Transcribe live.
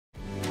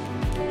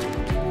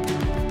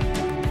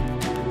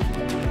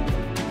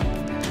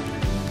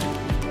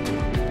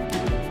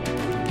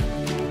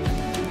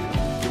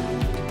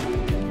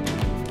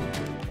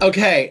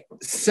Okay,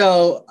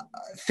 so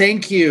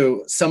thank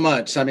you so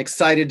much. I'm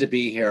excited to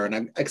be here and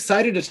I'm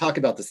excited to talk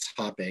about this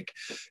topic,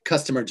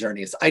 customer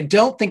journeys. I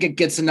don't think it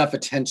gets enough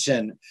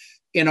attention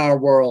in our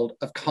world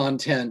of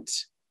content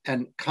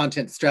and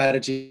content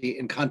strategy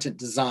and content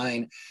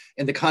design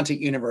in the content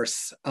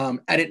universe,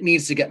 and it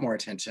needs to get more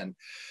attention.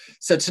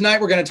 So tonight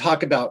we're going to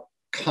talk about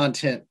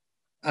content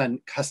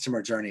and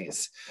customer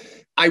journeys.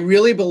 I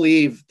really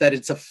believe that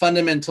it's a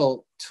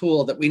fundamental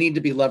tool that we need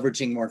to be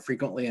leveraging more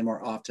frequently and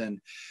more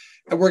often.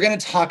 And we're going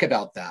to talk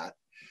about that.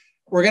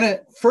 We're going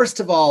to, first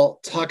of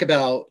all, talk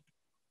about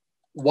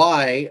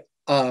why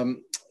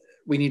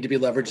we need to be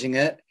leveraging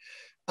it.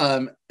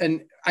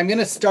 And I'm going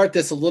to start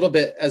this a little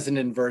bit as an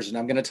inversion.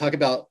 I'm going to talk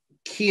about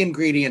key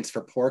ingredients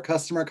for poor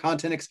customer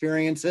content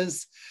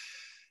experiences.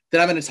 Then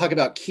I'm going to talk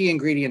about key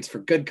ingredients for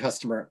good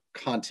customer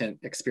content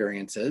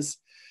experiences.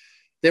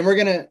 Then we're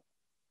going to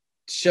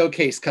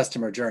showcase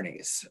customer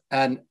journeys.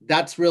 And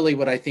that's really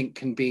what I think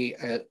can be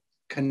a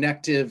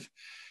connective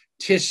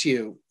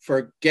tissue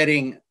for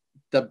getting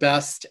the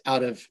best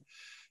out of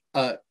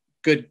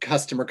good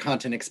customer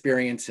content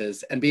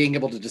experiences and being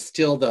able to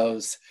distill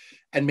those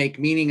and make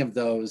meaning of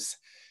those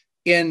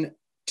in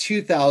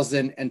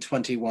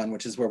 2021,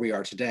 which is where we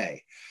are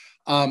today.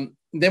 Then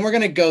we're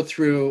going to go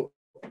through,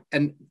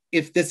 and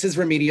if this is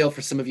remedial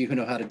for some of you who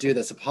know how to do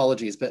this,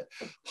 apologies, but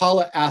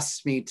Paula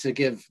asked me to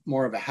give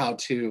more of a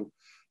how-to,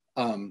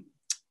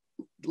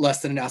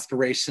 less than an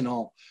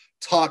aspirational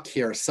talk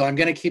here. So I'm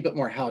going to keep it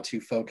more how-to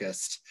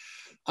focused.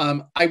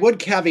 I would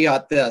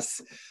caveat this.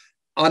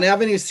 On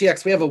Avenue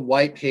CX, we have a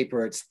white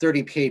paper. It's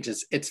 30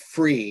 pages. It's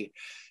free.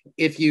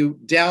 If you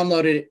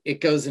download it,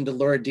 it goes into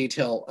lurid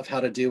detail of how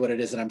to do what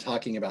it is that I'm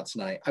talking about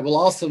tonight. I will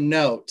also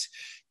note,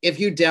 if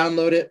you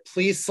download it,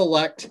 please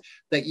select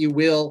that you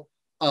will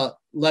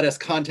let us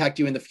contact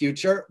you in the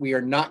future. We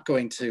are not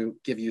going to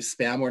give you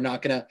spam. We're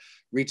not going to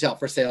reach out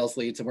for sales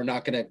leads, and we're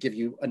not going to give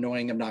you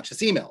annoying, obnoxious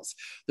emails.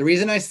 The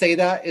reason I say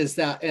that is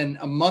that in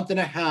a month and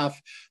a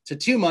half to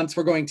 2 months,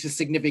 we're going to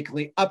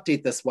significantly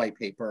update this white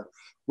paper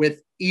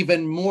with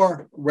even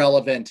more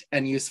relevant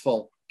and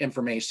useful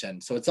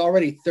information. So it's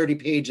already 30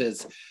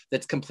 pages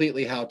that's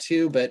completely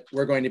how-to, but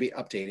we're going to be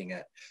updating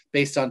it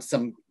based on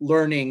some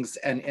learnings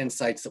and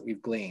insights that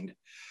we've gleaned.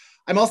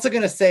 I'm also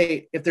going to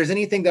say, if there's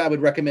anything that I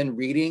would recommend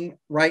reading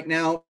right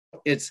now,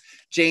 it's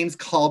James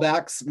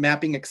Callback's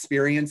Mapping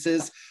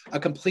Experiences, a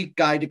complete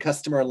guide to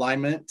customer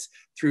alignment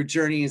through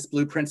journeys,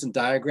 blueprints, and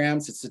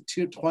diagrams. It's a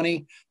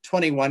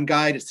 2021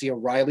 guide. It's the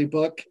O'Reilly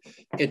book.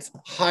 It's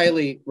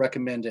highly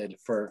recommended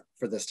for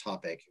this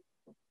topic.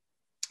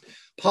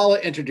 Paula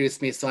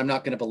introduced me, so I'm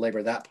not going to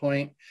belabor that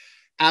point.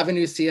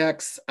 Avenue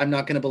CX, I'm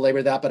not going to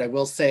belabor that, but I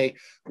will say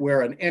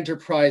we're an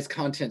enterprise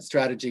content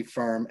strategy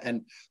firm,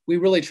 and we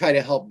really try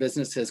to help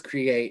businesses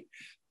create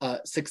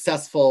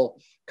successful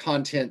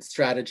content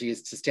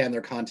strategies to stand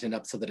their content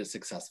up so that it's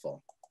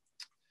successful.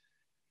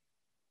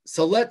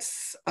 So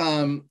let's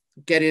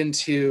get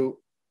into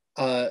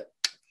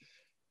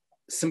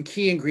some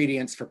key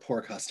ingredients for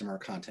poor customer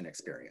content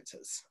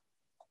experiences.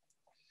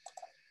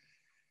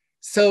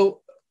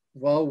 So,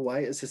 well, why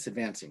is this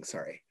advancing?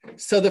 Sorry.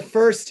 So the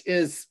first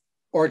is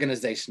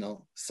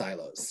organizational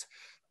silos.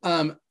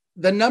 The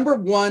number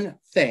one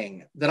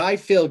thing that I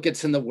feel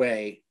gets in the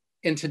way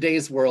in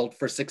today's world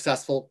for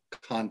successful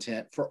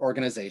content for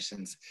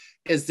organizations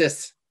is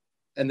this,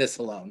 and this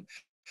alone.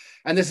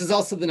 And this is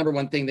also the number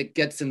one thing that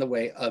gets in the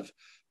way of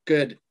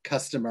good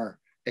customer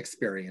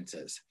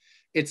experiences.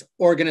 It's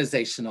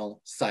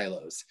organizational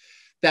silos.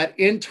 That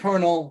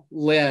internal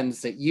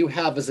lens that you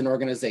have as an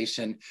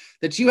organization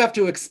that you have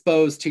to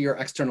expose to your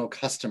external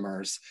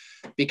customers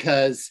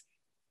because,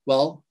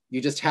 well,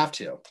 you just have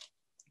to.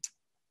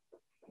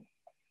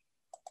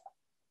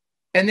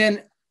 And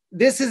then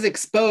this is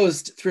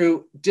exposed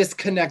through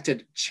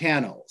disconnected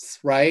channels,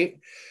 right?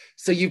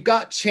 So you've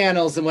got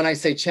channels, and when I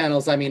say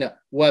channels, I mean a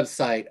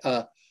website,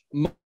 a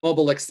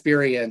mobile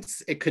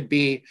experience. It could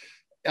be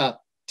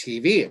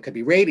TV, it could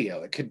be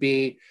radio, it could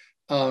be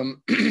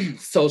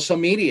social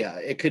media,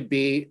 it could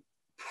be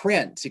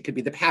print, it could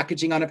be the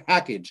packaging on a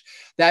package,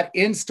 that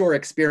in-store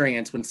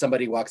experience when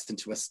somebody walks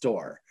into a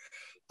store.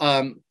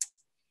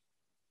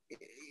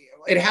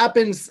 It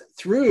happens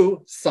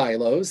through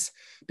silos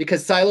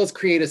because silos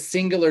create a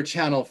singular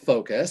channel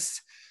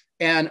focus.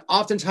 And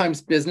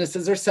oftentimes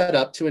businesses are set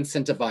up to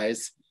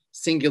incentivize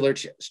singular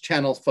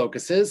channel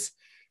focuses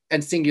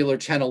and singular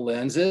channel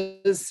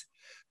lenses.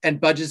 And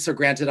budgets are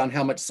granted on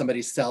how much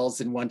somebody sells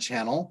in one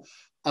channel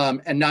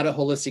and not a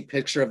holistic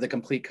picture of the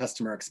complete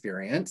customer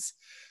experience.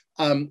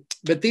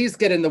 But these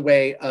get in the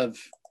way of,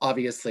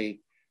 obviously,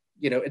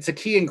 you know, it's a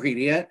key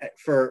ingredient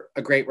for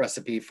a great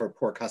recipe for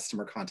poor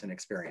customer content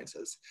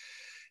experiences.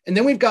 And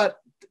then we've got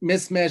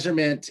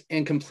mismeasurement,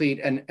 incomplete,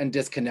 and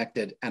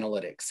disconnected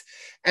analytics.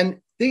 And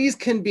these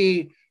can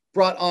be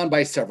brought on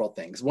by several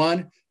things.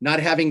 One, not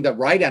having the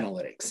right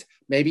analytics.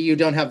 Maybe you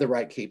don't have the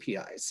right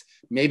KPIs.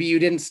 Maybe you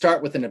didn't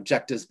start with an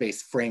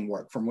objectives-based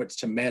framework from which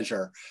to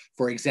measure,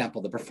 for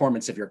example, the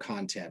performance of your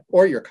content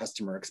or your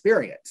customer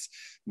experience.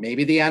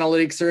 Maybe the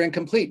analytics are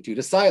incomplete due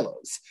to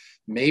silos.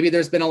 Maybe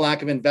there's been a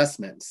lack of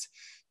investments.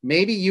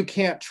 Maybe you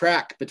can't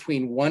track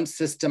between one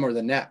system or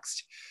the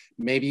next.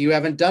 Maybe you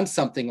haven't done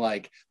something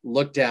like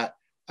looked at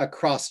a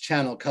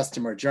cross-channel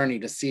customer journey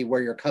to see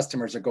where your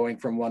customers are going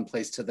from one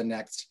place to the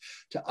next,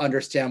 to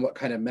understand what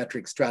kind of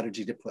metric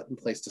strategy to put in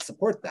place to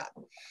support that.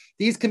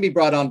 These can be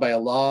brought on by a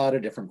lot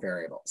of different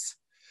variables.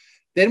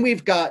 Then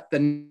we've got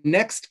the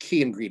next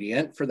key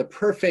ingredient for the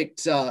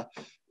perfect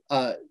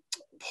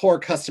poor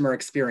customer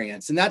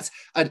experience, and that's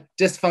a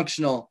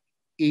dysfunctional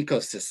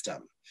ecosystem.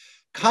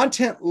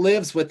 Content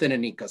lives within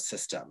an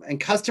ecosystem, and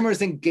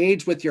customers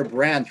engage with your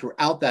brand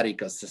throughout that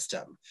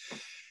ecosystem.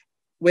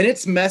 When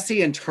it's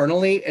messy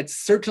internally, it's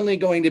certainly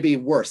going to be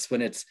worse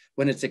when it's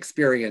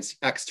experienced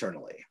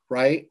externally,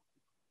 right?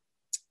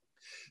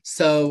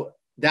 So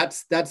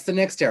that's the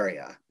next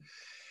area.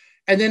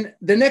 And then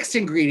the next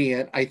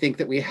ingredient I think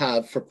that we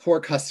have for poor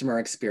customer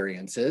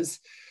experiences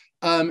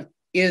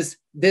is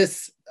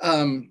this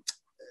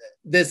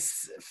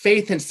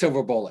faith in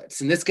silver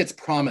bullets. And this gets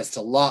promised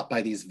a lot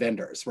by these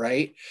vendors,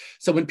 right?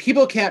 So when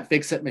people can't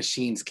fix it,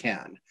 machines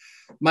can.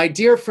 My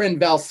dear friend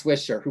Val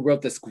Swisher, who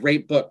wrote this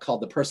great book called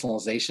The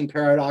Personalization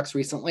Paradox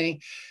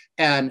recently,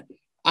 and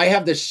I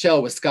have this show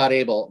with Scott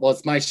Abel. Well,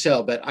 it's my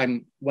show, but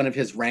I'm one of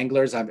his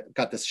wranglers. I've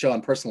got this show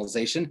on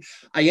personalization.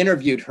 I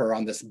interviewed her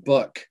on this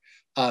book.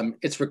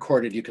 It's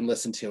recorded, you can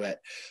listen to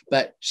it.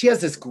 But she has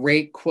this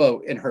great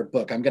quote in her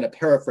book. I'm going to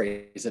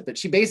paraphrase it, but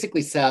she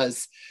basically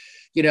says,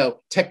 you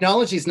know,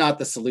 technology is not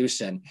the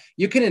solution.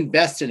 You can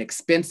invest in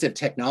expensive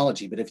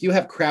technology, but if you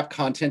have crap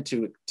content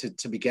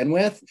to begin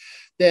with,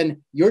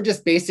 then you're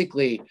just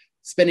basically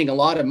spending a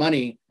lot of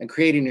money and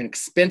creating an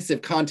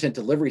expensive content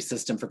delivery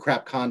system for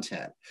crap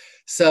content.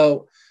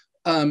 So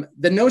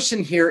the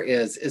notion here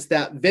is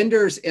that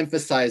vendors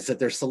emphasize that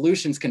their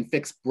solutions can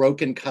fix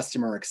broken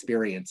customer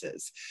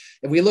experiences.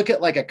 If we look at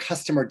like a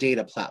customer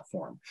data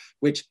platform,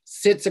 which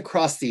sits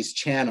across these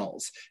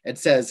channels, it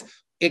says,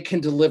 it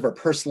can deliver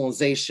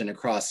personalization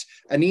across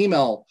an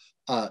email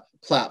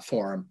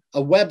platform,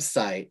 a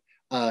website,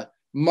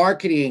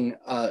 marketing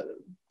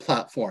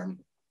platform.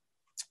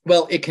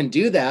 Well, it can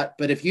do that,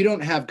 but if you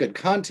don't have good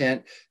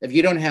content, if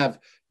you don't have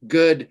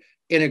good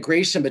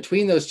integration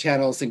between those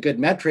channels and good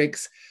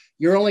metrics,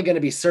 you're only going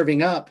to be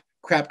serving up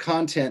crap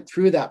content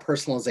through that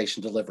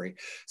personalization delivery.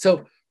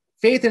 So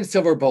faith in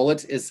silver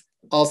bullets is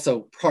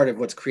also part of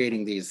what's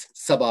creating these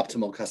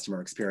suboptimal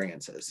customer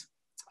experiences.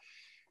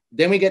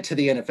 Then we get to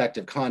the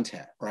ineffective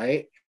content,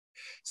 right?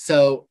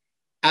 So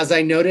as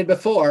I noted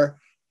before,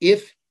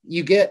 if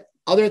you get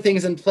other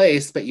things in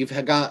place, but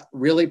you've got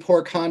really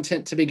poor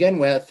content to begin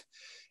with,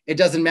 it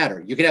doesn't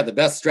matter. You can have the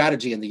best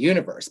strategy in the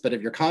universe, but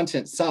if your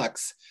content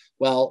sucks,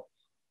 well,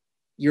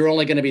 you're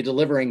only going to be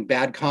delivering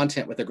bad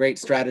content with a great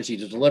strategy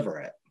to deliver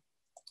it.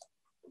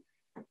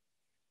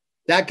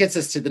 That gets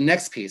us to the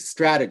next piece,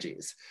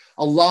 strategies.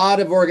 A lot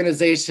of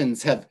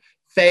organizations have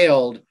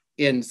failed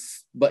in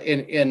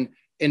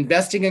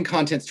investing in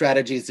content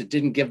strategies that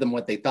didn't give them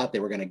what they thought they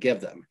were going to give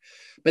them.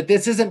 But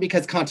this isn't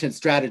because content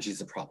strategy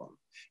is a problem.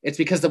 It's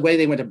because the way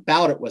they went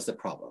about it was the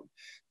problem.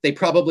 They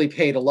probably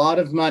paid a lot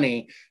of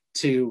money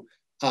to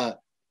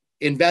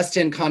invest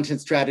in content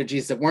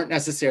strategies that weren't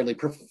necessarily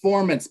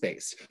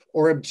performance-based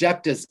or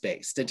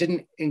objectives-based, that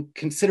didn't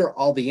consider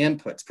all the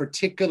inputs,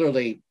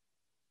 particularly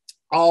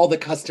all the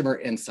customer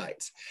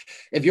insights.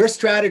 If your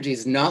strategy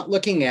is not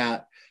looking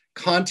at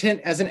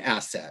content as an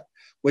asset,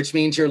 which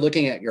means you're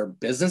looking at your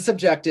business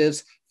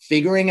objectives,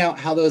 figuring out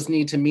how those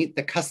need to meet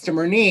the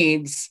customer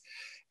needs,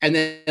 and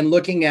then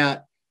looking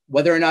at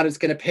whether or not it's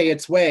going to pay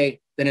its way,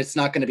 then it's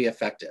not going to be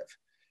effective.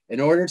 In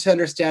order to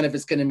understand if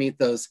it's going to meet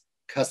those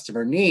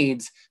customer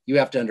needs, you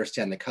have to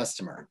understand the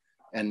customer.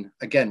 And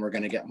again, we're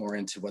going to get more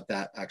into what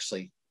that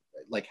actually,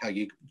 like how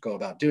you go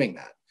about doing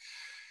that.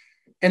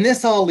 And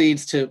this all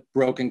leads to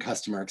broken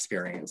customer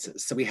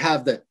experiences. So we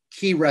have the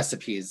key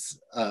recipes,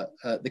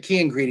 the key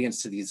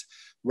ingredients to these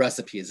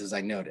recipes, as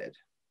I noted.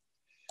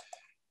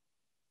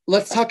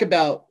 Let's talk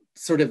about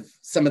sort of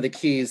some of the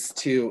keys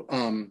to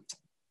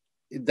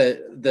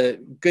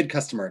the good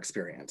customer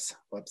experience.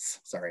 Whoops,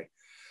 sorry.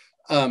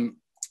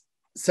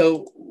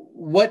 So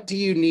what do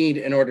you need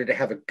in order to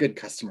have a good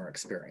customer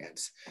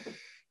experience?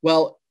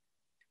 Well,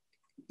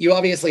 you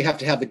obviously have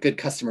to have the good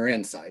customer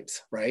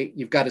insights, right?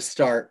 You've got to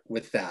start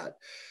with that.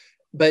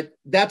 But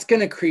that's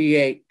going to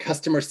create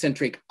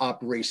customer-centric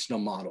operational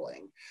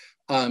modeling.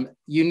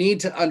 You need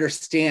to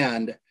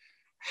understand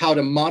how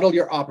to model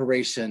your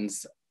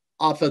operations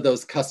off of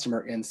those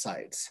customer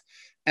insights.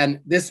 And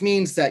this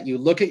means that you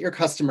look at your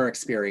customer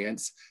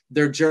experience,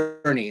 their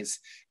journeys,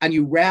 and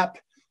you wrap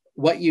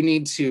what you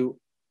need to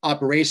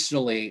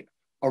operationally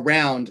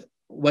around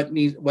what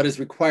is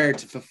required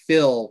to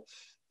fulfill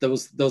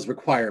those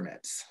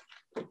requirements.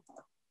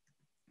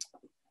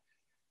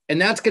 And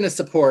that's going to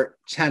support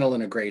channel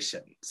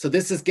integration. So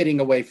this is getting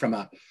away from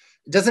it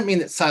doesn't mean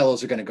that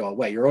silos are going to go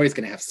away. You're always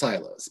going to have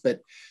silos,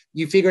 but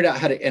you figured out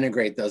how to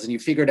integrate those and you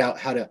figured out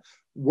how to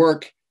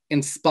work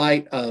in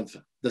spite of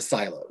the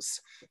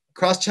silos.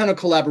 Cross-channel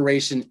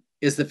collaboration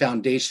is the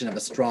foundation of a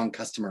strong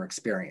customer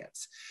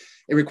experience.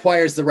 It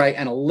requires the right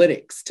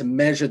analytics to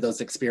measure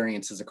those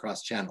experiences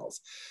across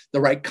channels,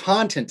 the right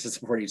content to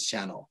support each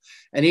channel,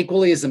 and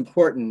equally as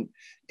important,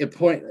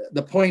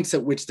 the points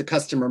at which the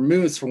customer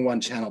moves from one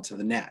channel to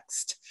the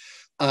next.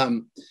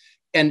 And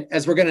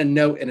as we're going to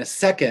note in a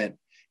second,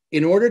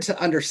 in order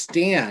to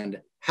understand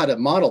how to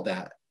model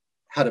that,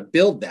 how to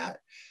build that,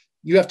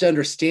 you have to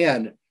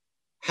understand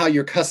how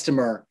your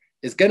customer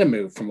is going to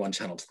move from one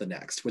channel to the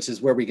next, which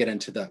is where we get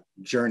into the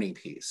journey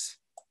piece.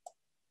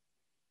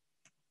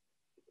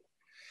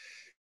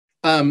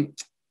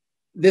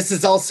 This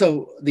is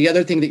also the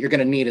other thing that you're going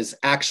to need is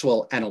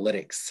actual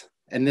analytics.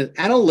 And the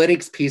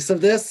analytics piece of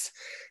this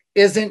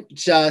isn't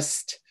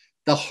just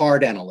the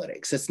hard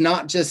analytics. It's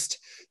not just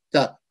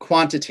the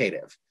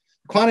quantitative.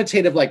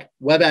 Quantitative, like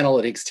web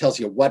analytics, tells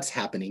you what's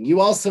happening. You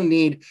also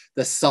need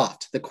the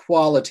soft, the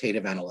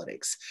qualitative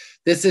analytics.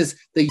 This is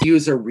the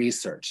user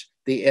research,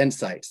 the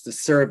insights, the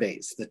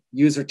surveys, the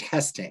user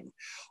testing.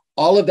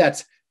 All of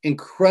that's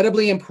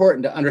incredibly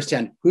important to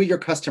understand who your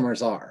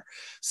customers are.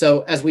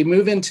 So as we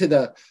move into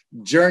the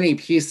journey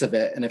piece of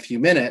it in a few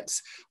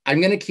minutes, I'm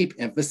going to keep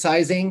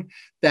emphasizing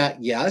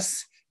that,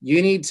 yes,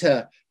 you need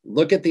to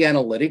look at the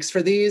analytics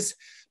for these,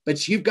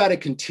 but you've got to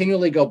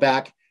continually go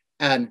back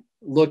and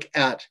look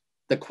at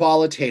the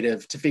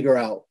qualitative to figure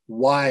out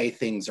why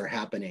things are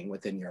happening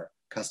within your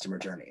customer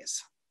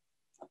journeys.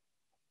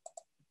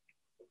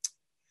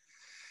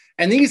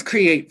 And these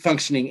create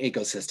functioning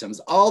ecosystems.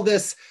 All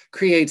this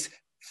creates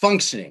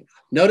functioning.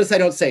 Notice I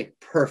don't say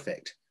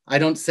perfect. I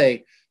don't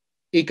say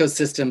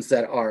ecosystems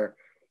that are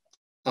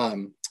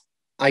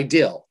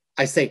ideal.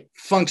 I say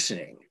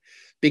functioning,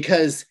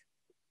 because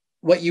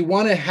what you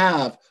want to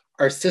have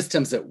are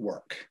systems that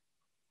work.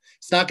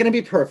 It's not going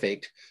to be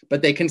perfect,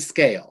 but they can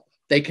scale,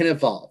 they can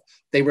evolve.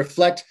 They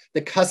reflect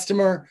the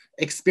customer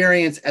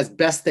experience as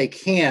best they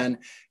can,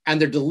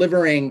 and they're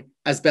delivering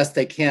as best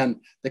they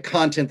can the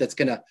content that's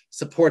going to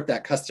support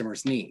that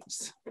customer's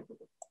needs.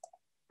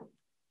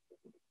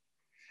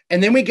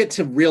 And then we get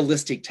to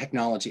realistic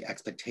technology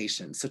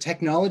expectations. So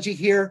technology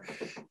here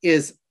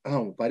is,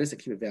 oh, why does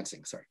it keep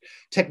advancing? Sorry.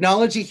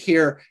 Technology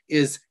here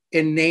is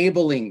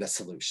enabling the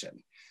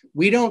solution.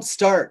 We don't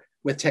start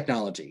with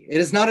technology. It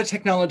is not a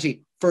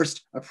technology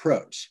first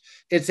approach.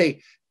 It's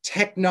a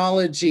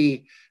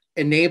technology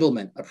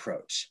enablement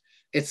approach.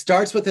 It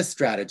starts with a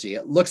strategy.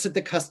 It looks at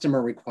the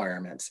customer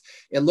requirements.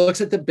 It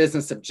looks at the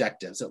business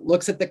objectives. It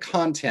looks at the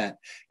content,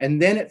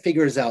 and then it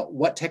figures out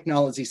what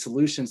technology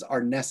solutions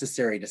are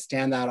necessary to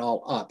stand that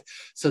all up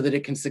so that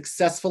it can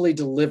successfully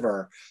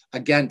deliver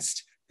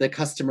against the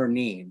customer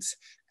needs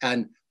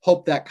and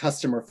hope that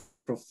customer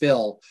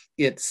fulfill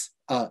its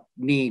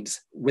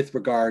needs with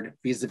regard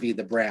vis-a-vis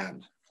the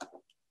brand.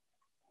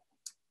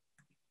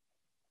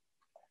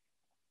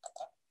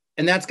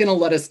 And that's going to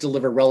let us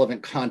deliver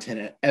relevant content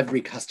at every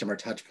customer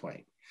touch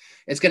point.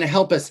 It's going to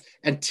help us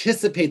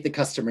anticipate the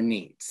customer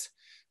needs,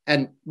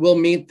 and we'll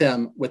meet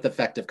them with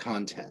effective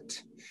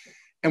content.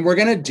 And we're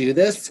going to do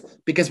this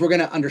because we're going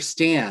to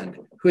understand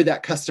who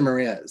that customer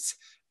is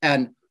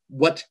and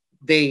what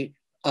they,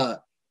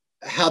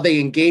 how they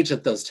engage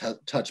at those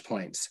touch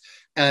points,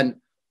 and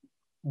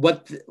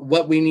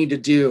what we need to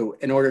do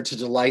in order to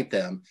delight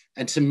them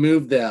and to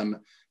move them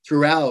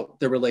throughout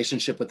the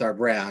relationship with our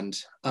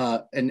brand,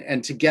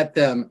 and to get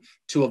them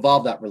to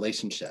evolve that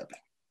relationship.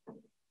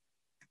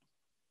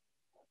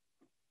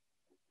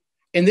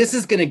 And this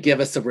is going to give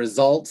us a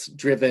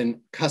results-driven,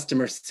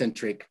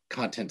 customer-centric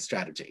content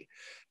strategy.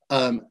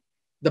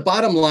 The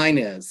bottom line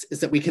is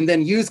that we can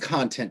then use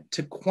content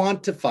to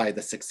quantify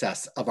the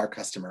success of our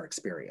customer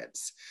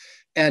experience.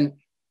 And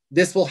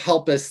this will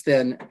help us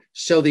then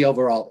show the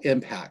overall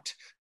impact,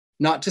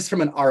 not just from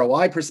an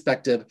ROI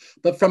perspective,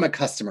 but from a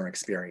customer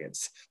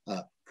experience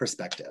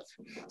perspective.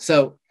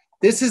 So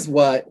this is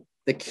what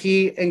the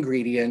key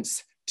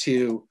ingredients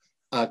to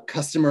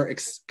customer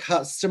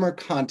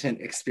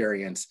content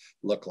experience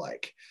look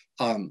like.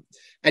 And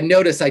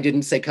notice I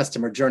didn't say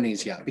customer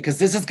journeys yet, because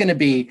this is going to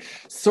be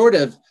sort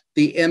of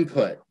the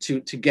input to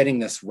getting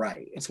this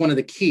right. It's one of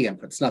the key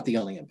inputs, not the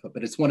only input,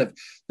 but it's one of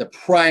the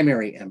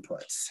primary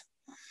inputs.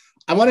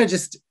 I want to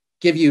just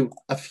give you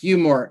a few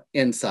more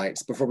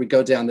insights before we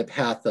go down the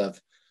path of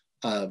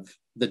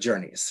the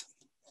journeys.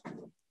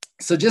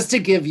 So just to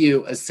give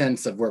you a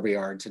sense of where we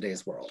are in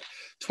today's world,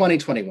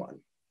 2021.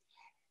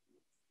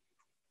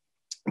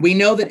 We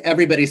know that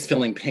everybody's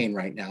feeling pain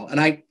right now. And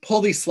I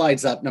pull these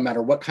slides up no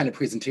matter what kind of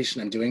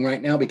presentation I'm doing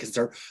right now, because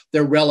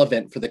they're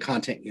relevant for the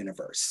content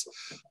universe.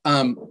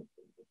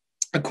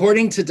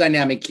 According to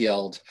Dynamic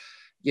Yield,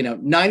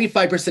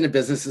 95% of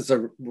businesses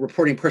are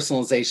reporting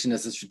personalization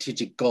as a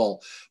strategic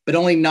goal, but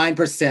only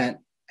 9%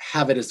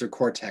 have it as their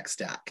core tech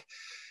stack.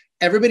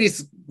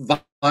 Everybody's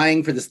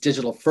vying for this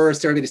digital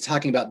first. Everybody's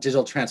talking about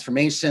digital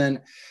transformation.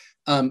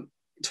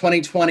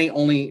 2020,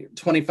 only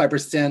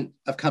 25%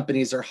 of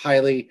companies are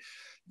highly,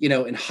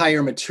 in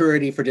higher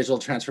maturity for digital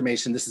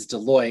transformation. This is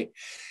Deloitte.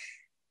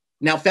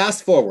 Now,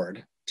 fast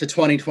forward to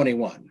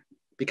 2021,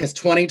 because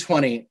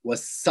 2020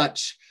 was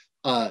such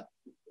a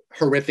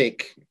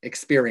horrific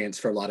experience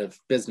for a lot of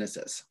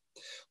businesses.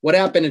 What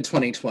happened in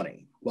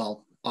 2020?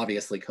 well,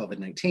 obviously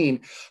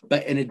COVID-19,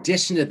 but in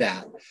addition to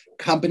that,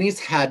 companies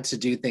had to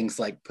do things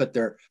like put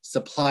their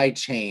supply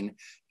chain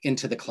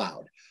into the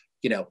cloud.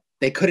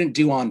 They couldn't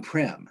do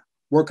on-prem.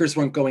 Workers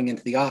weren't going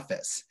into the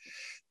office.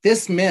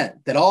 This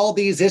meant that all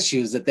these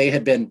issues that they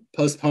had been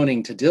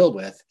postponing to deal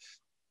with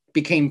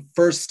became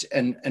first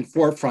and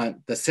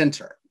forefront, the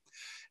center.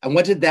 And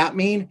what did that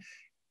mean?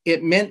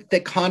 It meant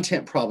that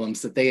content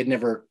problems that they had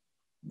never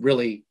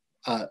really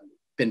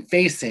been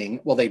facing,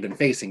 well, they'd been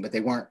facing, but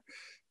they weren't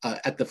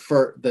at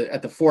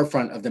the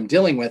forefront of them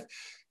dealing with,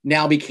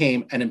 now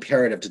became an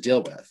imperative to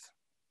deal with.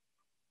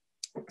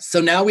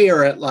 So now we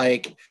are at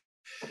like,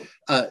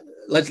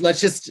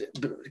 let's just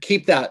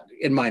keep that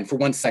in mind for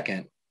 1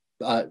 second.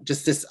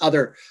 Just this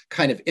other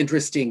kind of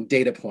interesting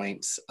data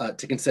points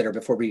to consider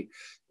before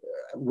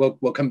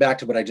we'll come back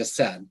to what I just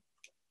said.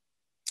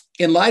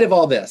 In light of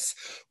all this,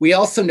 we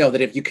also know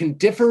that if you can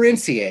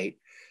differentiate,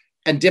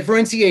 and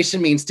differentiation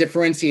means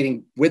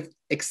differentiating with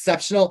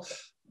exceptional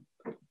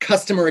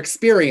customer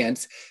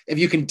experience, if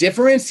you can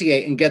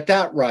differentiate and get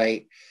that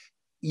right,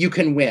 you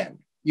can win.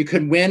 You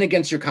can win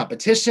against your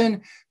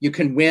competition. You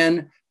can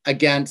win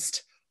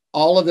against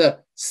all of the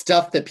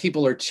stuff that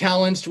people are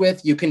challenged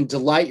with. You can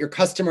delight your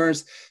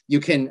customers. You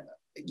can,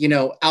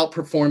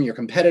 outperform your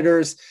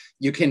competitors.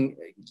 You can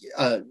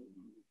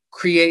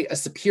create a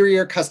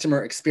superior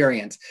customer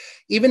experience.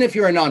 Even if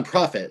you're a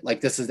nonprofit,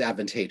 like this is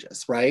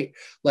advantageous, right?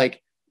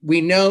 Like we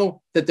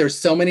know that there's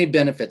so many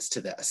benefits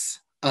to this.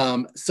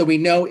 So we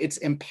know it's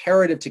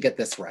imperative to get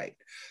this right.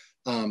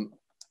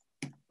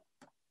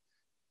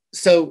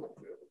 So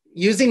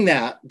using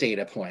that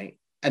data point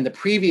and the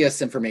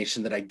previous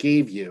information that I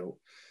gave you,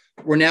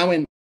 we're now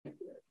in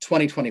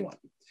 2021.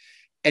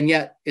 And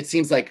yet it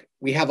seems like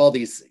we have all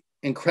these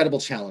incredible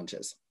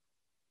challenges.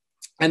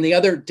 And the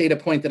other data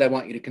point that I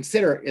want you to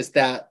consider is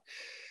that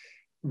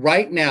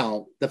right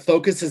now, the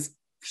focus is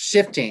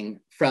shifting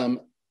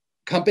from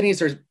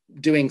companies are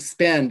doing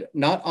spend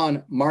not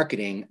on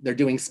marketing, they're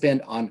doing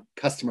spend on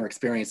customer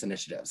experience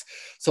initiatives.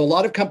 So a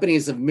lot of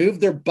companies have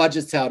moved their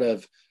budgets out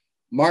of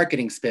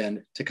marketing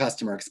spend to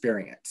customer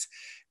experience.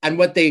 And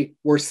what they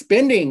were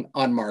spending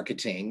on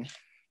marketing,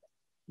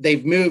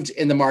 they've moved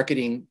in the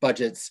marketing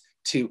budgets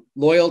to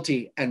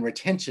loyalty and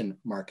retention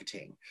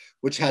marketing,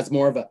 which has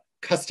more of a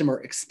customer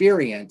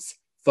experience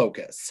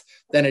focus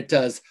than it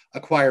does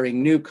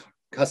acquiring new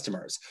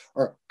customers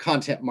or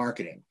content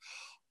marketing.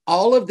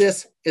 All of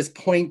this is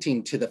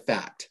pointing to the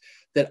fact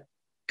that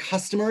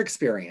customer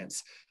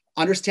experience,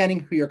 understanding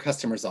who your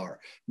customers are,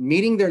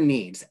 meeting their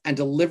needs, and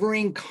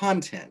delivering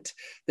content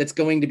that's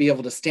going to be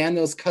able to stand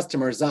those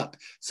customers up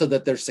so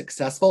that they're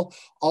successful,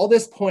 all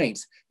this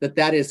points that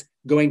that is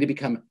going to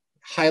become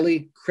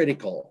highly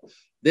critical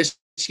this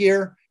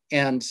year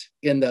and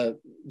in the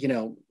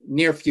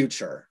near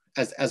future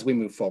as we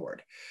move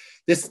forward.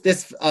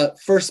 This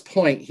first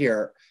point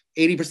here,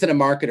 80% of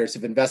marketers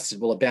who've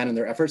invested will abandon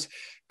their efforts.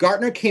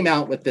 Gartner came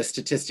out with this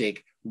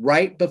statistic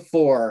right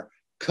before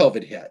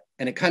COVID hit,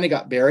 and it kind of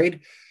got buried.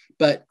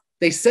 But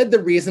they said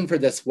the reason for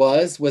this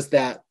was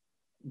that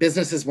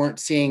businesses weren't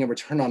seeing a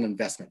return on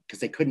investment because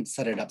they couldn't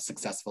set it up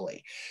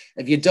successfully.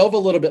 If you dove a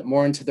little bit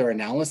more into their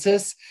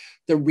analysis,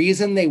 the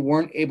reason they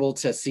weren't able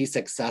to see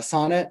success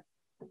on it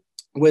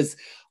was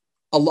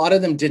a lot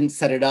of them didn't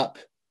set it up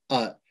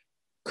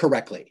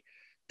correctly.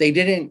 They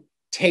didn't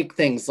take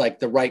things like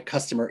the right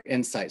customer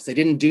insights. They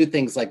didn't do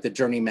things like the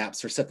journey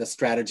maps or set the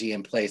strategy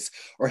in place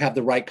or have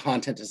the right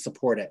content to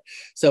support it.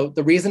 So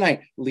the reason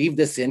I leave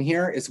this in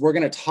here is we're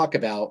going to talk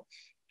about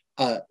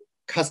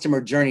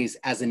customer journeys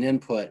as an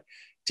input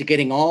to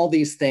getting all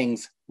these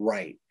things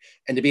right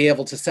and to be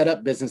able to set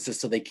up businesses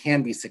so they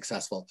can be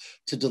successful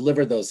to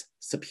deliver those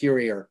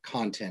superior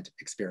content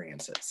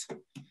experiences.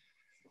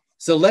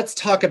 So let's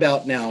talk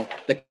about now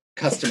the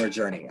customer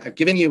journey. I've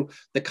given you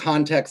the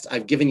context.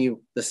 I've given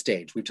you the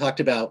stage. We've talked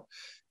about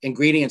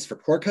ingredients for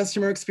poor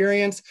customer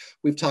experience.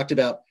 We've talked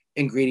about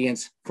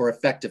ingredients for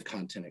effective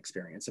content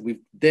experience. And we've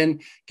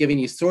then given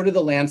you sort of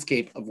the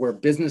landscape of where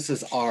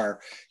businesses are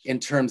in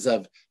terms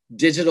of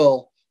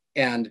digital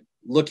and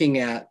looking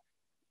at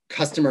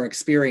customer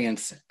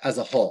experience as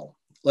a whole.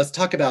 Let's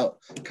talk about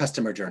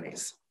customer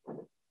journeys.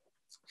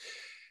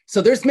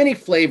 So there's many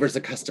flavors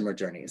of customer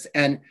journeys,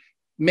 and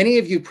many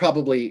of you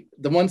probably,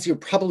 the ones you're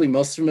probably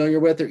most familiar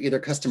with are either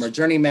customer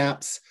journey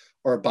maps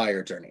or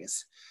buyer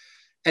journeys.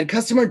 And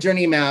customer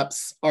journey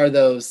maps are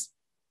those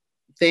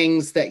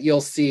things that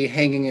you'll see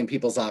hanging in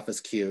people's office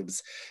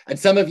cubes. And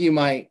some of you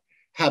might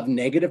have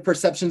negative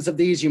perceptions of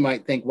these. You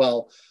might think,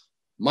 well,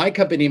 my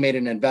company made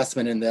an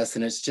investment in this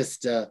and it's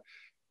just a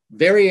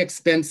very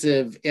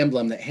expensive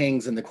emblem that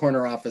hangs in the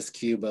corner office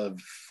cube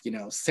of,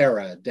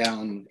 Sarah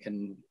down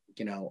in,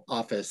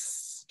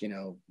 office,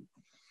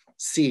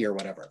 C or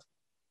whatever.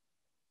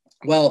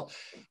 Well,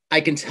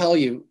 I can tell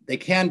you they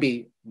can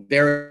be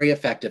very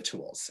effective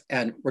tools.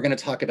 And we're going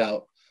to talk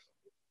about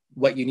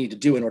what you need to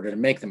do in order to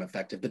make them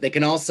effective. But they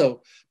can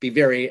also be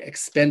very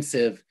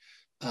expensive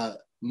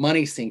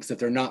money sinks if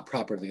they're not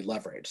properly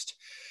leveraged.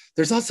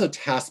 There's also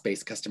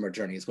task-based customer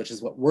journeys, which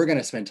is what we're going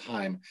to spend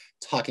time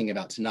talking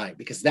about tonight,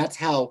 because that's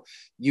how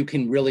you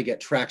can really get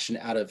traction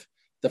out of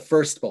the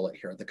first bullet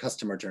here, the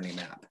customer journey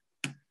map.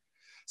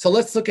 So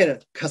let's look at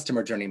a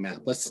customer journey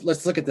map. Let's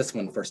look at this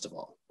one first of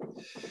all.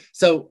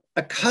 So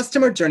a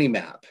customer journey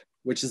map,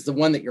 which is the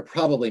one that you're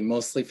probably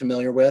mostly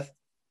familiar with,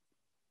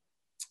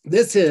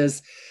 this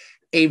is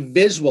a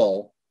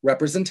visual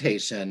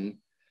representation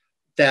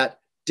that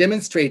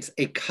demonstrates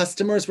a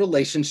customer's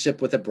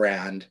relationship with a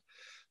brand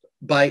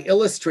by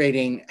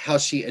illustrating how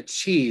she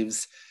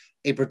achieves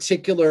a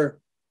particular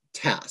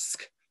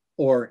task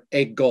or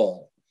a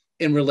goal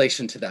in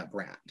relation to that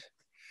brand.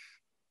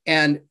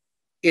 And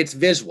it's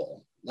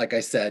visual, like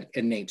I said,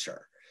 in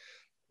nature.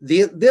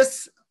 The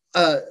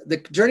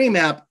journey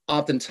map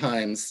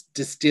oftentimes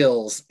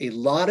distills a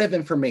lot of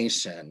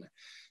information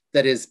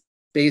that is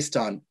based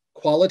on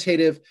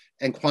qualitative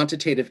and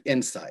quantitative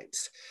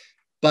insights,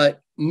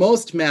 but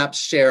most maps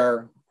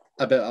share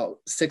about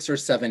 6 or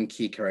 7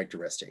 key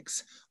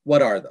characteristics.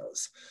 What are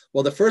those?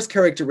 Well, the first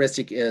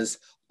characteristic is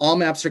all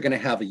maps are going to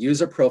have a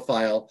user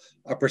profile,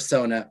 a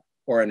persona,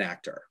 or an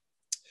actor.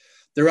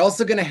 They're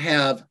also going to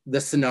have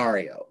the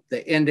scenario,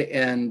 the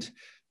end-to-end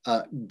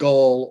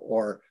goal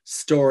or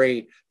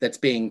story that's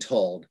being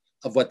told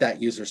of what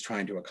that user is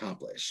trying to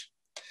accomplish.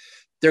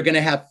 They're going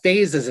to have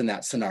phases in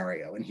that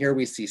scenario. And here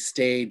we see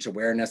stage,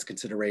 awareness,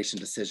 consideration,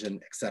 decision,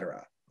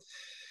 etc.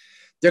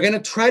 They're going to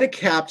try to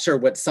capture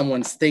what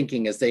someone's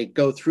thinking as they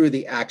go through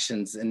the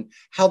actions and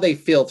how they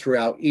feel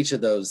throughout each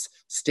of those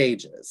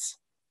stages.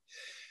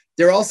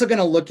 They're also going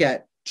to look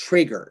at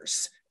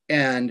triggers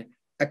and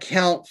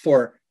account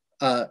for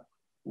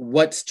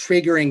what's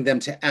triggering them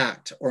to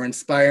act or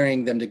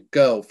inspiring them to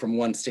go from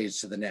one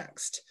stage to the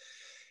next.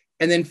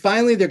 And then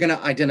finally, they're going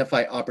to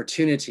identify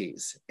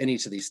opportunities in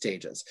each of these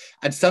stages.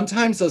 And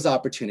sometimes those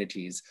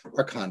opportunities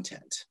are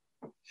content.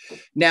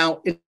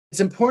 Now, it's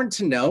important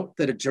to note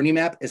that a journey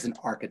map is an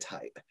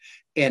archetype,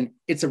 and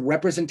it's a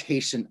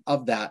representation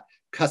of that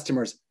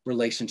customer's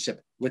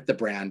relationship with the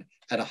brand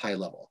at a high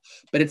level.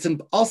 But it's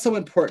also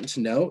important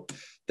to note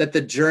that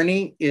the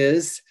journey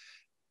is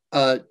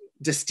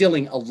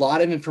distilling a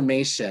lot of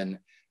information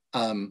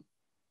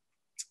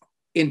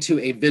into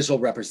a visual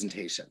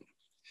representation.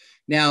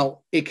 Now,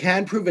 it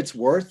can prove its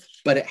worth,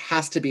 but it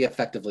has to be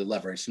effectively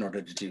leveraged in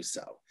order to do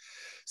so.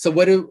 So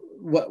what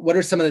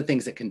are some of the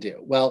things it can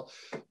do? Well,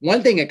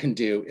 one thing it can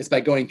do is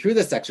by going through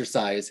this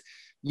exercise,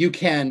 you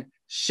can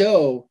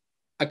show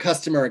a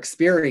customer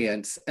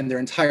experience and their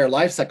entire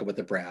life cycle with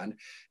the brand,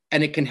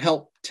 and it can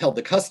help tell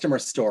the customer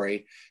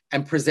story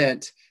and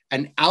present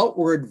an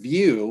outward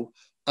view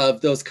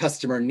of those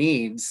customer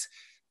needs,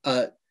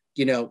 so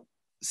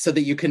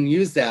that you can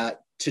use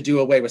that to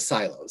do away with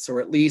silos, or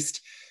at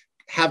least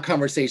have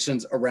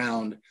conversations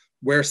around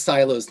where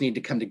silos need to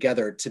come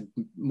together to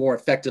more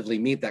effectively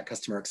meet that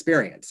customer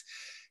experience.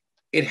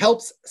 It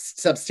helps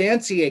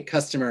substantiate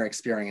customer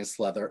experience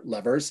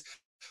levers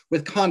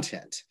with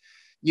content.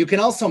 You can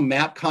also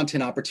map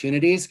content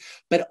opportunities,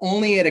 but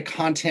only at a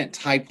content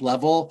type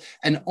level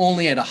and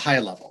only at a high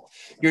level.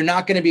 You're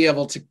not going to be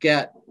able to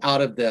get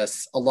out of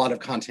this a lot of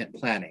content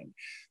planning.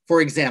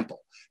 For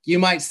example, you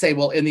might say,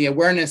 well, in the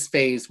awareness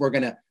phase, we're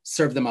going to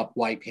serve them up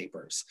white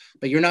papers,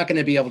 but you're not going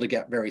to be able to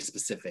get very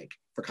specific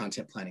for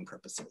content planning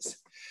purposes.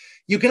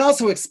 You can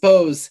also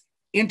expose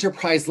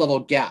enterprise level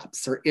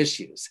gaps or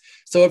issues.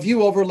 So if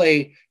you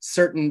overlay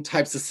certain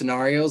types of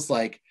scenarios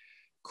like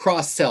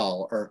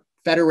cross-sell or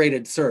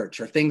federated search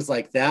or things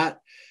like that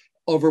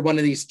over one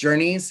of these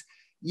journeys,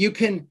 you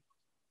can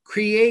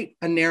create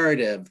a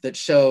narrative that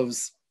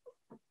shows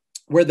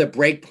where the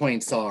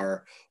breakpoints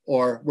are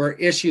or where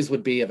issues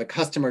would be if a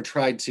customer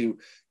tried to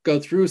go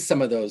through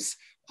some of those,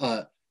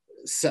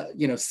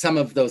 some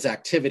of those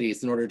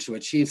activities in order to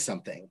achieve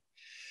something.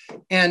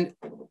 And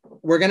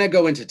we're going to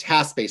go into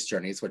task-based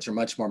journeys, which are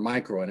much more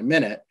micro in a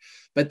minute,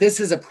 but this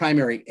is a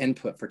primary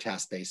input for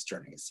task-based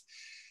journeys.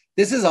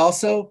 This is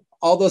also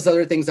all those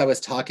other things I was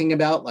talking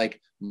about,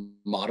 like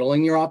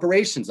modeling your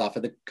operations off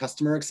of the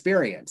customer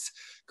experience,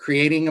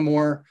 creating a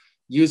more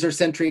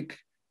user-centric,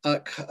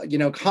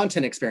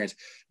 content experience.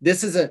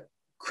 This is a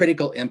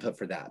critical input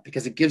for that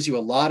because it gives you a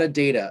lot of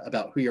data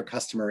about who your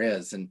customer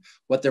is and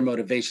what their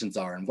motivations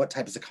are and what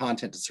types of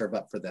content to serve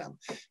up for them.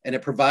 And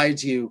it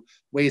provides you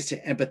ways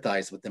to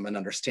empathize with them and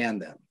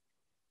understand them.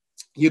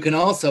 You can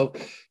also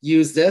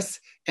use this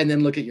and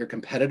then look at your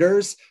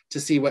competitors to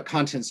see what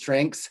content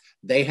strengths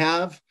they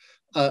have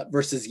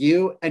versus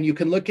you. And you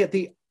can look at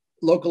the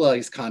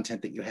localized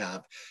content that you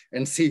have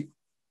and see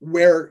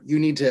where you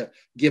need to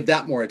give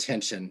that more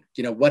attention.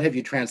 What have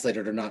you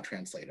translated or not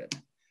translated?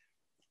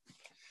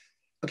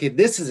 Okay,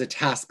 this is a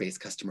task-based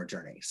customer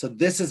journey. So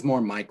this is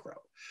more micro.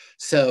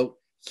 So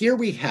here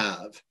we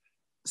have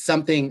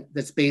something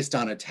that's based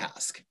on a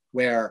task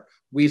where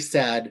we've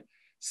said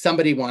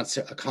somebody wants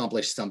to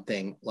accomplish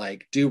something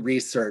like do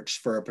research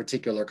for a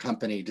particular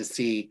company to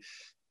see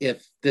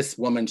if this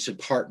woman should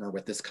partner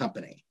with this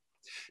company.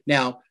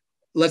 Now,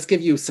 let's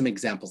give you some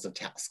examples of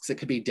tasks. It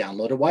could be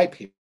download a white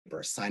paper.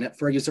 sign up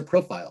for a user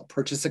profile,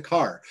 purchase a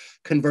car,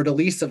 convert a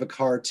lease of a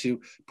car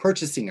to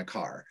purchasing a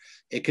car.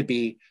 It could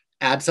be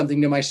add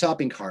something to my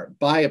shopping cart,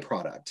 buy a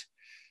product.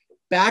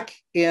 Back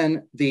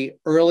in the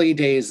early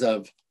days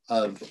of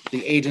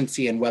the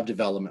agency and web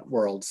development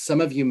world,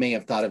 some of you may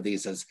have thought of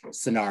these as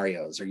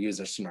scenarios or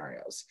user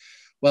scenarios.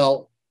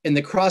 Well, in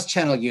the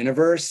cross-channel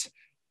universe,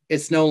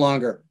 it's no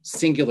longer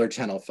singular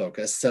channel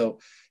focused. So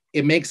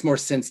it makes more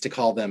sense to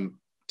call them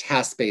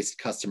task-based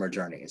customer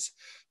journeys.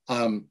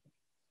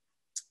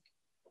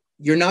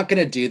 You're not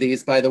going to do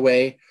these, by the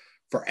way,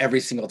 for every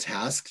single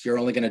task. You're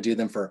only going to do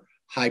them for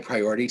high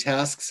priority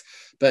tasks,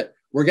 but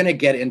we're going to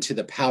get into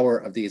the power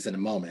of these in a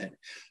moment.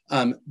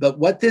 But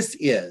what this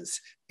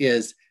is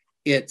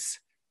it's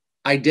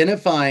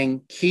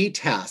identifying key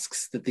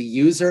tasks that the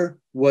user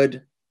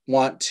would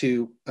want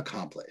to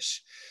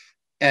accomplish.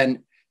 And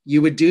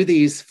you would do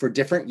these for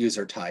different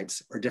user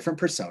types or different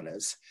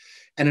personas.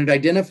 And it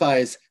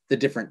identifies the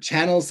different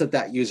channels that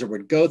that user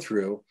would go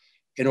through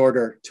in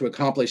order to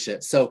accomplish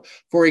it. So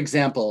for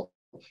example,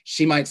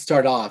 she might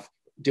start off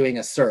doing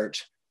a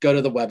search, go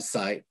to the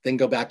website, then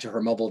go back to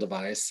her mobile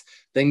device,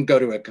 then go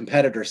to a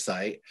competitor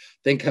site,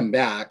 then come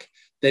back,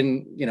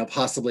 then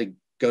possibly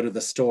go to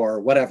the store,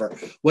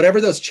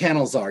 whatever those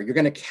channels are, you're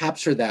going to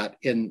capture that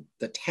in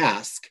the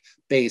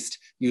task-based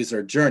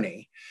user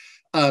journey.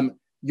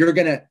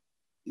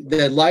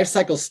 The life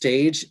cycle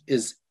stage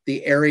is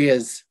the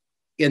areas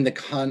in the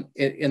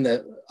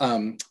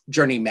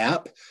journey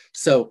map.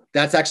 So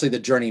that's actually the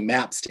journey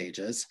map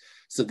stages.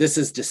 So this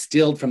is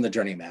distilled from the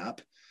journey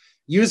map.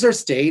 User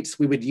states,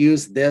 we would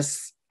use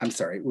those,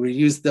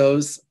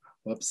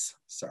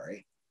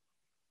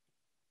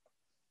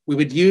 we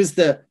would use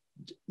the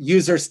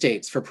user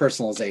states for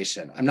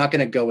personalization. I'm not going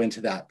to go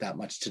into that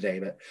much today,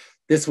 but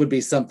this would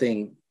be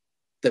something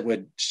that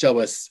would show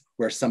us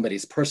where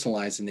somebody's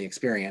personalizing the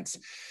experience.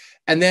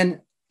 And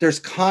then there's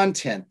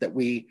content that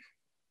we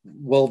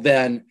will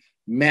then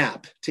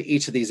map to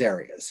each of these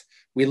areas.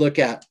 We look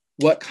at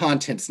what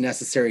content's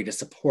necessary to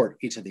support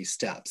each of these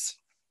steps.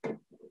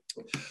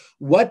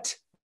 What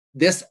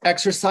this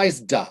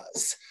exercise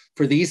does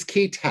for these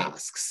key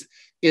tasks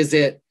is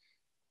it,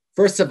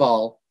 first of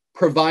all,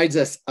 provides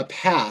us a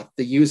path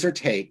the user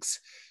takes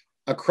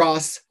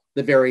across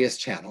the various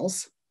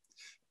channels.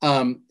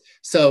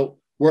 So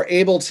we're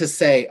able to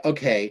say,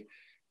 okay,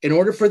 in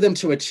order for them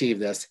to achieve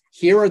this,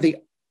 here are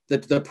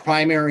the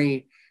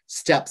primary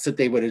steps that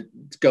they would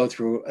go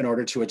through in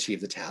order to achieve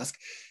the task.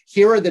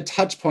 Here are the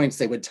touch points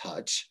they would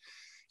touch.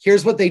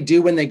 Here's what they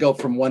do when they go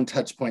from one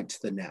touch point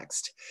to the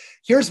next.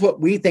 Here's what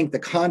we think the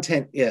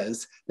content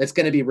is that's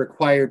going to be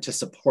required to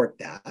support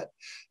that.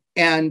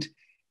 And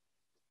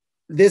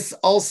this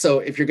also,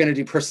 if you're going to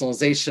do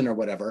personalization or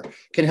whatever,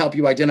 can help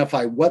you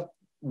identify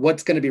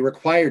what's going to be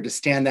required to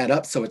stand that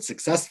up so it's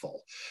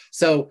successful.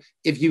 So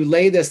if you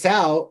lay this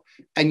out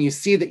and you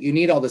see that you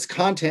need all this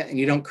content and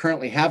you don't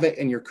currently have it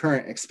in your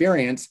current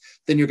experience,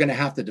 then you're going to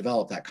have to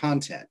develop that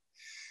content.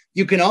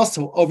 You can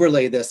also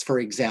overlay this, for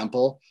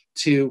example,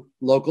 to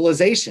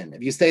localization.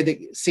 If you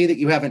see that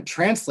you haven't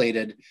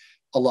translated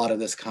a lot of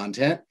this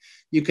content,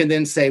 you can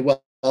then say,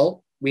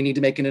 well, we need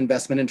to make an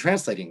investment in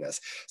translating this.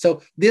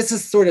 So this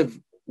is sort of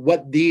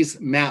what these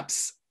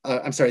maps,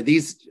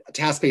 these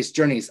task-based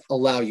journeys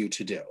allow you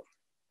to do.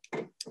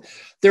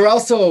 They're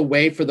also a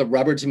way for the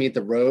rubber to meet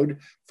the road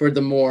for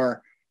the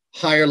more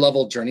higher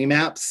level journey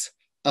maps.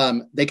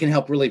 They can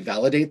help really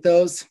validate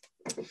those.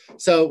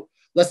 So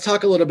let's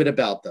talk a little bit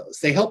about those.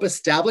 They help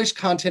establish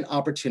content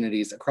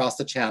opportunities across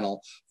the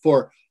channel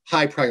for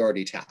high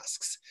priority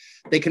tasks.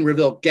 They can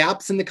reveal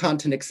gaps in the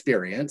content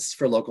experience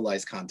for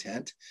localized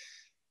content.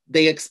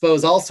 They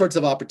expose all sorts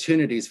of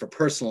opportunities for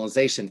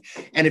personalization.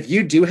 And if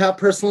you do have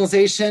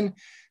personalization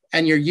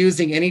and you're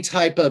using any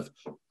type of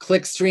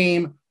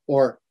clickstream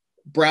or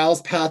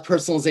browse path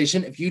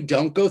personalization, if you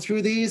don't go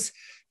through these,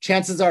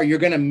 chances are you're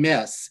going to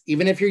miss,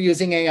 even if you're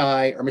using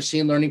AI or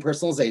machine learning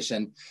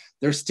personalization,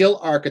 there's still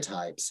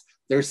archetypes.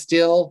 There's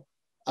still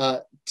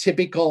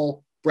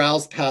typical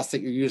browse paths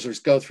that your users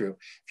go through.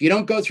 If you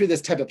don't go through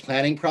this type of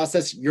planning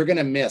process, you're going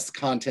to miss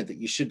content that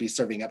you should be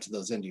serving up to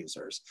those end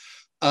users.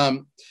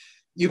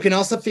 You can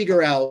also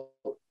figure out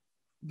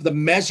the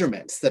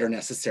measurements that are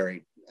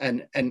necessary.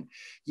 And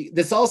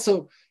this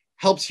also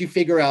helps you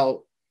figure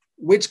out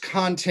which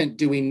content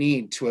do we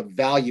need to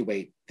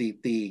evaluate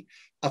the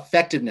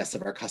effectiveness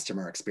of our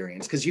customer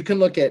experience. Because you can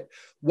look at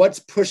what's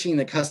pushing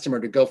the customer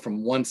to go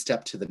from one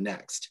step to the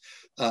next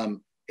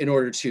in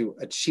order to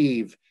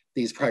achieve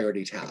these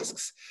priority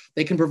tasks.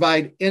 They can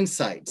provide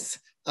insights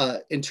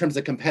in terms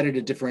of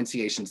competitive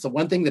differentiation. So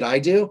one thing that I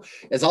do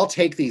is I'll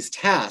take these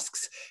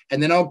tasks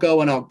and then I'll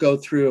go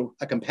through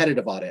a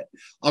competitive audit.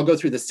 I'll go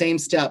through the same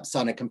steps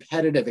on a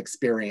competitive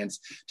experience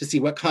to see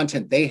what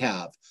content they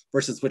have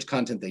versus which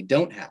content they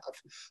don't have.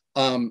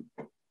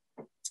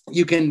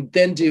 You can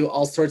then do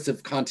all sorts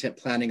of content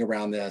planning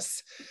around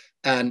this.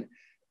 And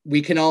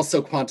we can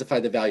also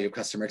quantify the value of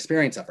customer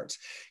experience efforts.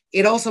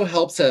 It also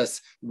helps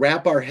us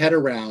wrap our head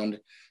around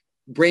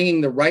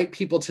bringing the right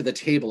people to the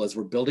table as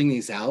we're building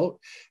these out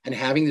and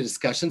having the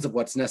discussions of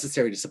what's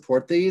necessary to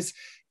support these,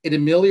 it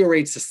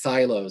ameliorates the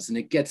silos and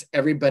it gets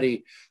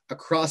everybody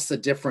across the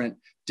different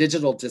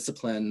digital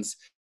disciplines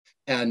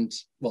and,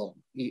 well,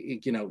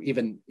 you know,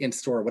 even in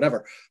store or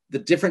whatever, the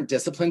different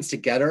disciplines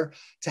together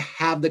to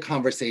have the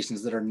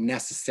conversations that are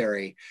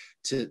necessary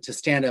to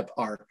stand up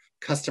our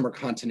customer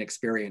content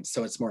experience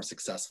so it's more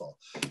successful.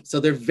 So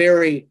they're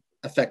very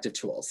effective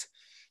tools.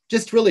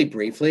 Just really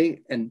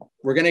briefly, and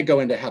we're going to go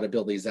into how to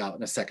build these out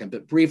in a second,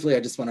 but briefly, I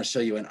just want to show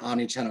you an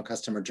omni-channel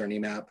customer journey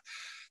map.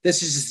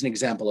 This is just an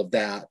example of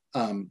that.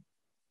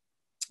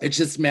 It's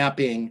just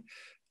mapping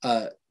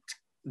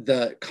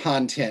the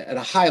content at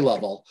a high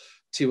level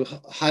to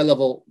high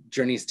level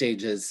journey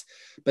stages,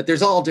 but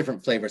there's all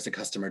different flavors of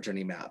customer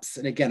journey maps.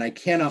 And again, I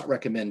cannot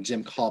recommend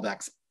Jim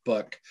Callback's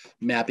book,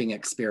 Mapping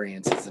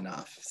Experiences,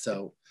 enough.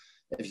 So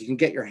if you can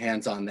get your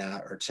hands on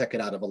that or check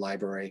it out of a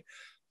library,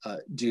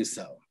 do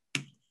so.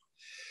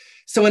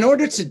 So in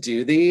order to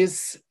do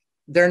these,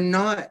 they're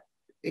not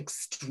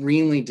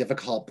extremely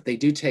difficult, but they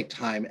do take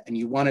time and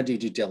you want to do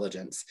due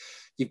diligence.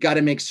 You've got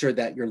to make sure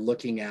that you're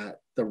looking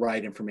at the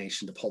right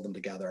information to pull them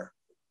together.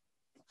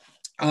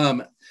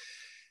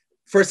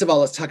 First of all,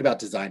 let's talk about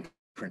design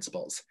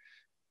principles.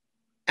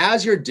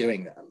 As you're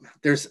doing them,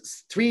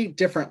 there's 3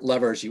 different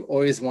levers you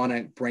always want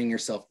to bring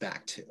yourself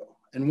back to.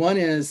 And one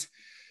is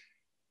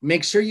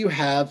make sure you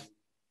have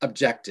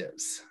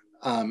objectives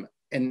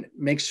and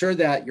make sure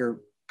that you're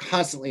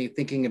constantly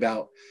thinking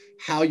about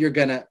how you're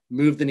going to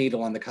move the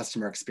needle on the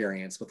customer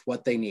experience with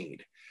what they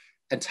need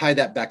and tie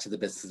that back to the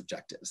business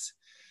objectives.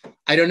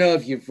 I don't know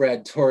if you've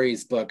read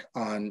Tori's book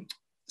on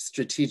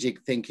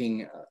strategic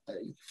thinking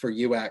for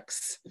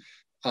UX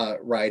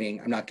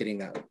writing. I'm not getting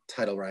that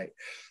title right,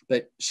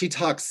 but she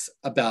talks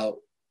about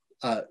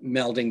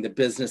melding the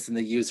business and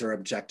the user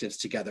objectives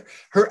together.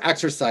 Her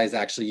exercise,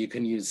 actually, you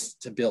can use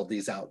to build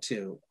these out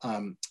too.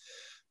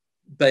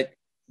 But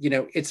you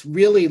know, it's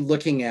really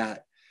looking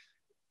at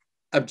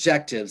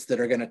objectives that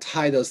are going to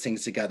tie those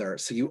things together.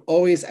 So you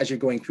always, as you're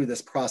going through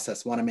this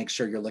process, want to make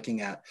sure you're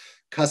looking at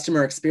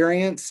customer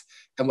experience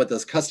and what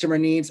those customer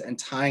needs and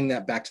tying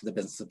that back to the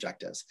business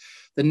objectives.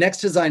 The next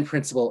design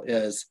principle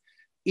is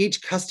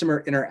each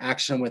customer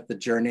interaction with the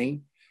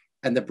journey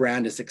and the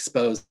brand is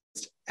exposed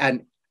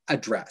and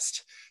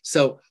addressed.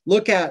 So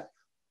look at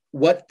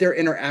what their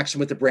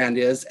interaction with the brand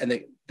is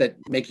and that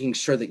making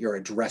sure that you're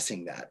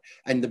addressing that.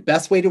 And the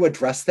best way to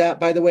address that,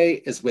 by the way,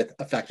 is with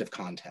effective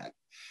content.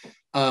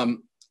 And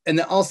then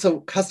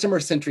also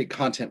customer-centric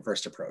content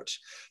first approach.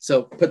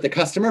 So put the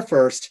customer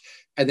first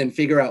and then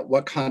figure out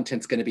what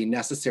content's going to be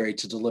necessary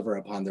to deliver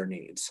upon their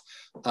needs,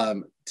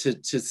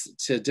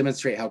 to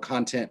demonstrate how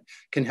content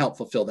can help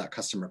fulfill that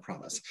customer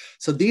promise.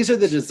 So these are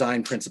the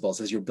design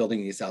principles as you're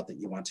building these out that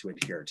you want to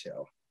adhere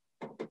to.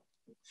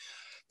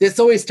 This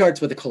always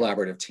starts with a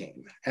collaborative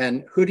team.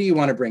 And who do you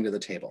want to bring to the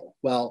table?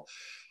 Well,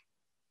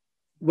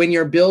 when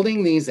you're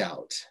building these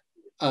out,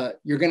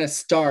 you're going to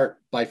start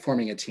by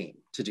forming a team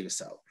to do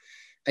so.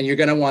 And you're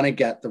going to want to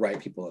get the right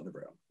people in the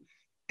room.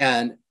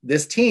 And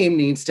this team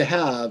needs to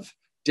have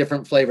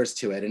different flavors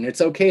to it. And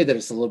it's okay that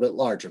it's a little bit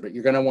larger, but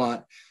you're going to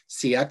want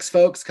CX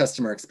folks,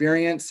 customer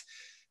experience,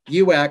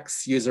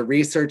 UX, user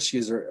research,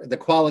 the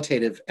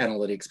qualitative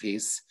analytics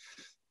piece.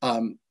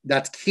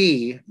 That's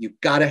key. You've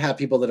got to have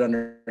people that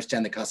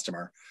understand the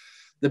customer.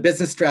 The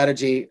business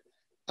strategy,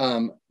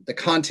 the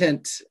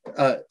content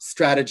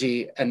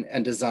strategy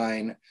and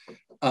design,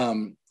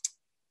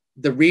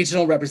 the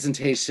regional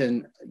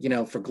representation, you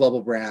know, for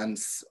global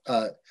brands,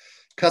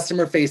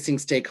 customer-facing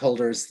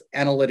stakeholders,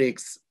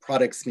 analytics,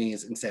 product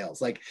SMEs, and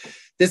sales. Like,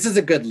 this is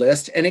a good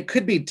list, and it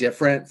could be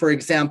different. For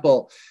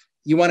example,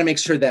 you want to make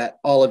sure that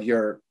all of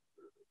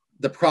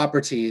the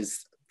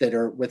properties that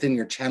are within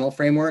your channel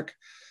framework,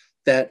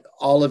 that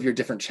all of your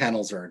different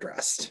channels are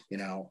addressed, you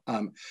know.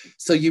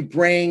 So you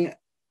bring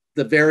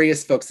the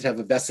various folks that have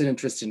a vested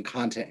interest in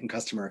content and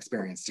customer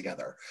experience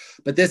together.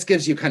 But this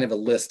gives you kind of a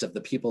list of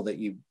the people that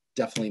you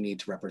definitely need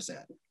to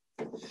represent.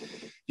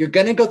 You're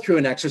going to go through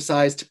an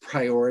exercise to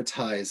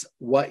prioritize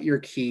what your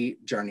key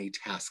journey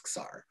tasks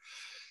are.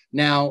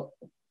 Now,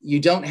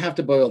 you don't have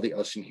to boil the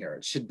ocean here.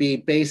 It should be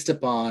based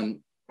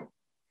upon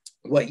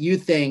what you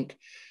think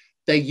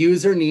the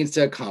user needs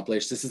to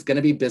accomplish. This is going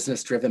to be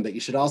business driven, but you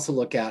should also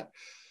look at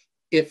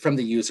it from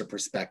the user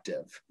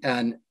perspective.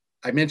 And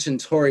I mentioned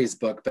Tori's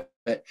book,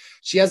 but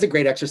she has a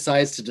great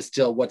exercise to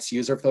distill what's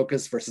user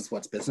focused versus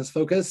what's business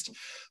focused.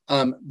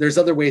 There's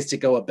other ways to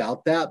go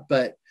about that,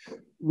 but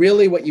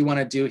really what you want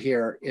to do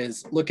here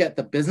is look at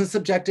the business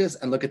objectives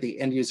and look at the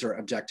end user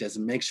objectives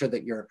and make sure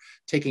that you're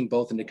taking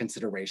both into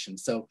consideration.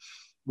 So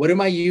what are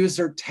my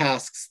user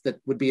tasks that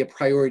would be a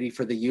priority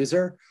for the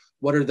user?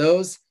 What are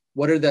those?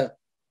 What are the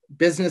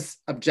business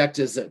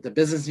objectives that the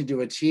business need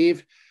to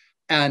achieve?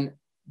 And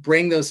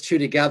bring those two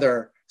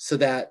together so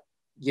that,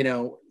 you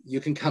know, you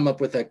can come up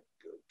with a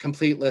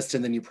complete list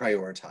and then you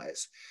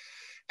prioritize.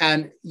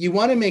 And you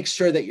want to make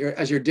sure that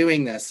as you're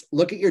doing this,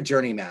 look at your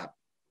journey map.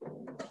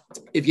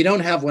 If you don't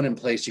have one in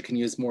place, you can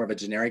use more of a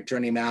generic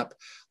journey map,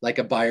 like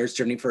a buyer's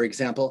journey, for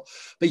example.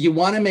 But you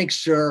want to make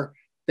sure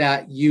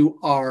that you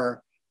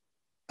are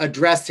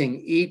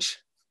addressing each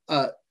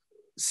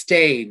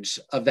stage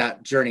of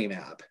that journey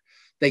map,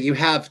 that you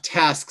have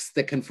tasks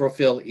that can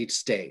fulfill each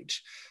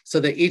stage, so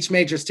that each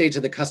major stage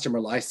of the customer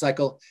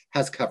lifecycle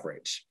has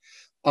coverage.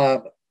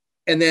 And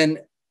then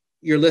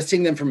you're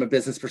listing them from a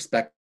business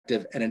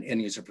perspective and an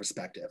end user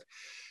perspective.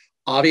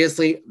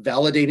 Obviously,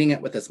 validating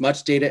it with as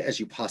much data as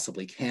you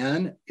possibly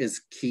can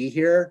is key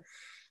here.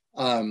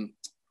 And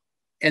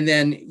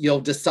then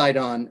you'll decide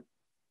on,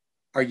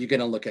 are you going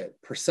to look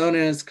at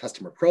personas,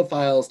 customer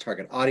profiles,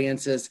 target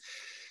audiences?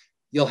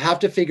 You'll have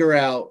to figure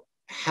out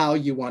how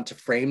you want to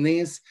frame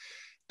these.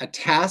 A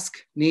task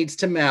needs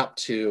to map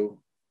to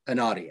an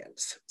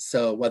audience.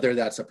 So whether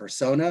that's a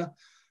persona,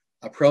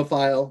 a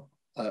profile,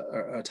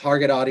 a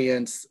target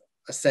audience,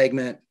 a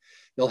segment,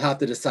 you'll have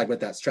to decide what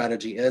that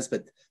strategy is,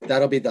 but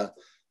that'll be the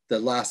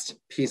last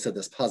piece of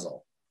this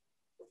puzzle.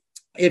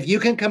 If you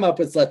can come up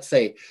with, let's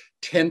say,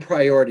 10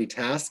 priority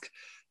tasks,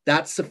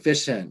 that's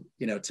sufficient,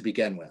 to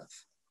begin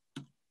with.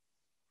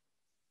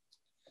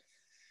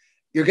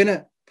 You're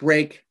gonna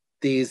break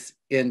these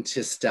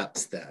into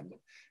steps then.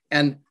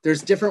 And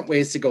there's different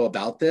ways to go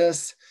about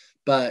this,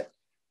 but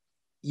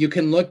you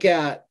can look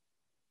at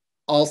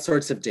all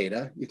sorts of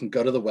data. You can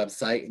go to the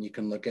website and you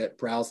can look at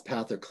browse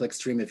path or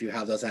clickstream if you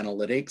have those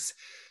analytics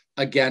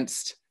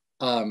against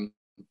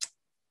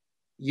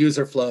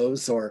user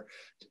flows, or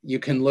you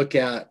can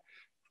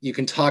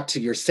talk to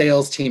your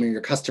sales team or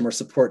your customer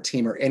support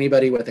team or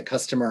anybody with a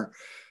customer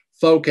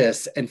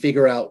focus and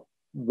figure out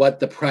what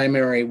the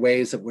primary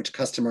ways of which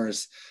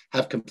customers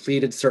have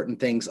completed certain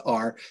things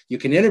are. You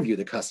can interview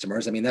the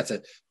customers. I mean, that's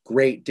a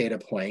great data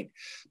point.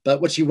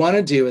 But what you want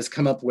to do is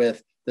come up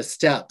with the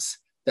steps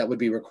that would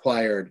be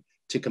required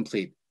to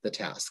complete the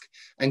task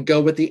and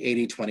go with the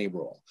 80-20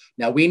 rule.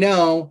 Now, we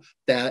know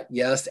that,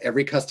 yes,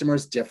 every customer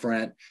is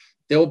different.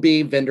 There'll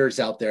be vendors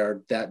out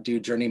there that do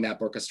journey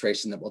map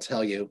orchestration that will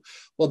tell you,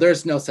 well,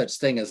 there's no such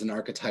thing as an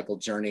archetypal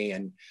journey,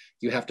 and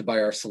you have to buy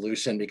our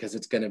solution because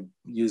it's going to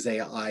use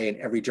AI and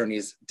every journey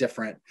is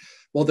different.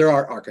 Well, there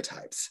are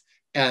archetypes,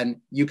 and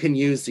you can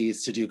use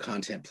these to do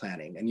content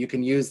planning, and you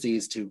can use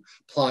these to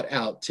plot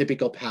out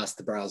typical paths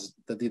the browser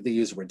that the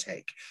user would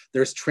take.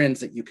 There's trends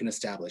that you can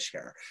establish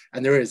here,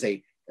 and there is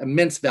a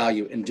immense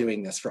value in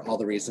doing this for all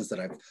the reasons that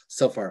I've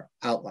so far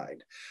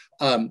outlined.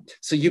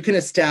 So you can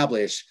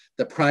establish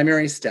the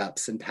primary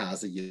steps and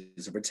paths a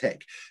user would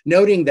take,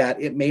 noting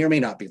that it may or may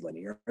not be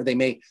linear, or they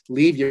may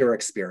leave your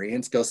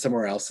experience, go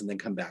somewhere else, and then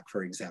come back,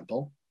 for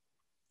example.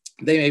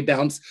 They may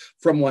bounce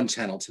from one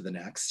channel to the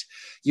next.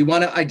 You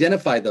want to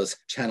identify those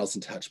channels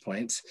and touch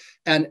points.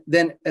 And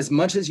then as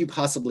much as you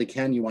possibly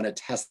can, you want to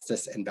test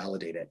this and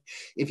validate it.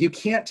 If you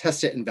can't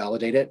test it and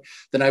validate it,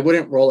 then I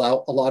wouldn't roll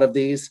out a lot of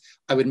these.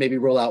 I would maybe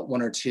roll out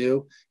one or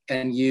two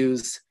and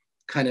use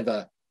kind of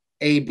a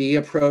A/B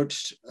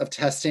approach of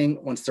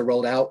testing once they're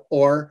rolled out,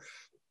 or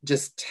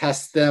just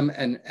test them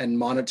and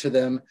monitor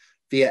them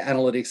via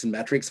analytics and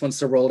metrics once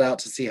they're rolled out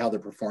to see how they're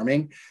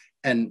performing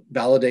and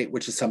validate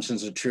which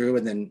assumptions are true,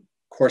 and then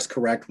course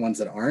correct ones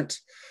that aren't.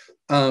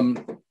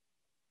 And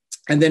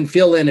then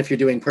fill in, if you're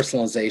doing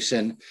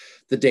personalization,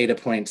 the data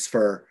points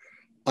for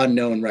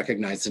unknown,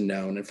 recognized, and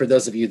known. And for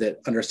those of you that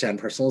understand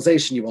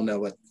personalization, you will know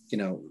what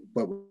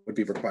would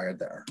be required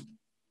there.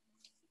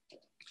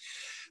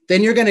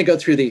 Then you're going to go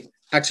through the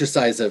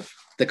exercise of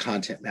the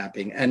content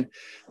mapping. And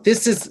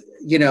this is,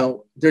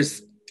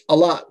 there's a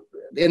lot.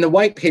 In the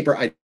white paper,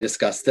 I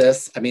discussed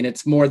this. I mean,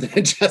 it's more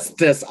than just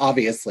this,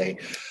 obviously.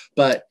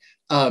 But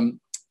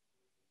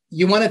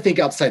you want to think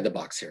outside the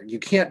box here. You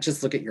can't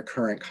just look at your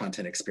current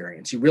content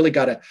experience. You really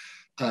got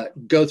to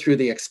go through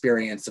the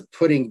experience of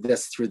putting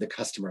this through the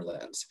customer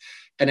lens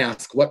and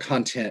ask what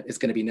content is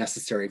going to be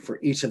necessary for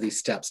each of these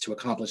steps to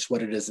accomplish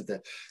what it is that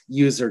the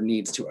user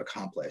needs to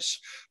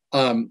accomplish.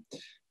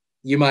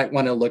 You might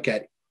want to look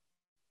at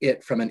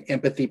it from an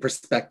empathy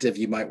perspective.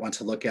 You might want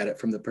to look at it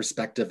from the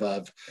perspective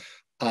of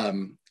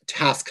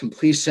task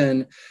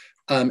completion.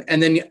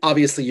 And then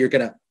obviously you're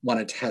going to want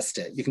to test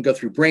it. You can go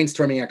through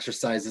brainstorming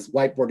exercises,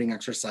 whiteboarding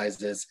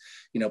exercises,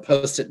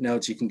 post-it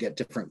notes. You can get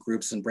different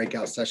groups and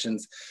breakout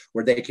sessions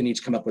where they can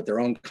each come up with their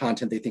own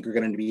content they think are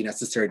going to be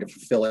necessary to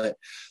fulfill it.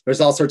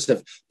 There's all sorts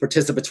of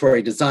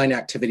participatory design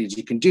activities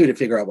you can do to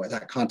figure out what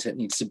that content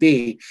needs to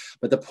be.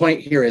 But the point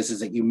here is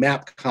that you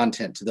map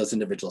content to those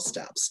individual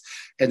steps.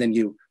 And then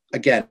you,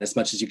 again, as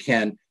much as you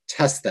can,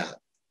 test that.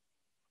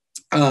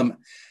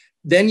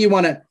 Then you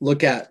want to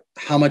look at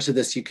how much of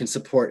this you can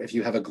support if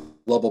you have a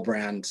global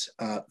brand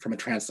from a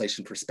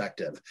translation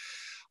perspective.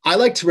 I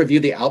like to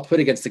review the output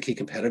against the key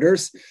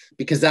competitors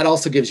because that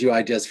also gives you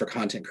ideas for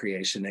content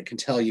creation. It can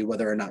tell you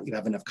whether or not you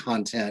have enough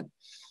content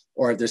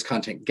or if there's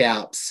content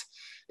gaps.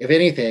 If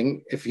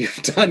anything, if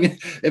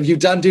you've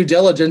done due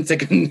diligence,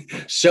 it can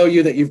show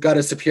you that you've got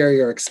a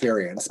superior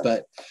experience.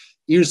 But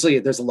usually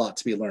there's a lot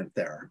to be learned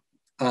there.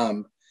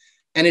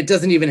 And it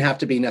doesn't even have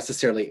to be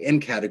necessarily in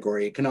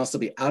category. It can also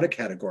be out of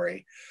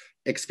category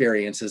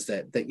experiences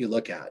that you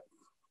look at.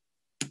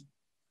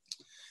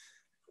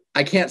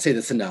 I can't say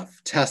this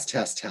enough. Test,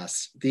 test,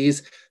 test.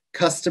 These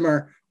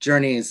customer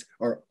journeys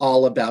are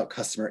all about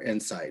customer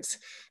insights.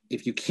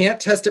 If you can't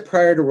test it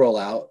prior to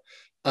rollout,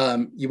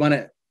 you want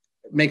to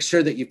make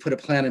sure that you put a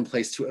plan in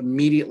place to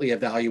immediately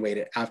evaluate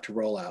it after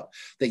rollout,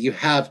 that you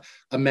have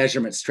a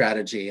measurement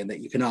strategy and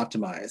that you can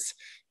optimize.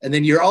 And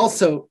then you're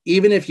also,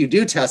 even if you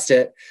do test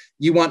it,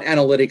 you want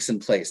analytics in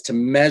place to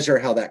measure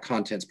how that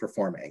content's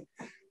performing.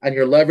 And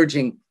you're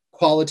leveraging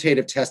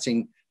qualitative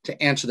testing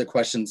to answer the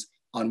questions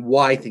on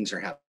why things are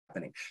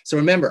happening. So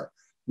remember,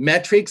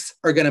 metrics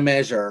are going to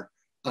measure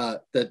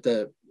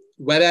the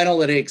web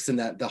analytics, and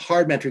the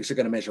hard metrics are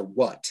going to measure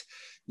what.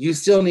 You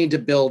still need to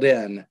build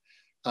in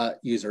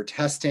user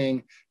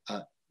testing,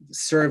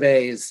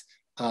 surveys,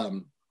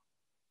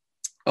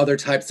 other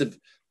types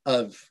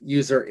of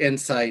user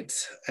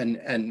insights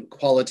and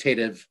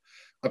qualitative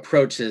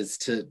approaches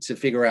to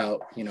figure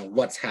out,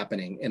 what's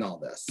happening in all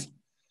this.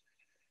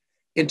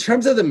 In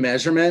terms of the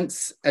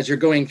measurements, as you're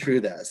going through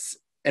this,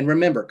 and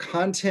remember,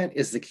 content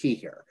is the key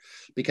here,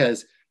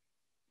 because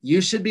you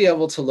should be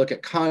able to look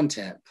at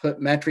content, put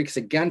metrics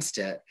against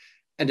it,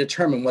 and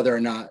determine whether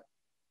or not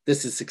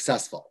this is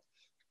successful.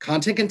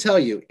 Content can tell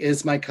you,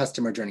 is my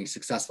customer journey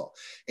successful?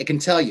 It can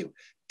tell you,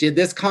 did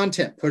this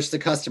content push the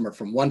customer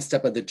from one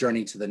step of the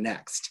journey to the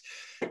next?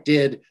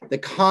 Did the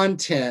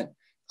content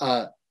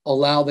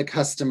allow the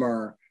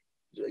customer,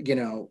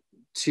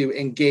 to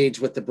engage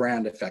with the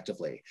brand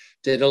effectively?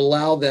 Did it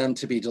allow them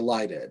to be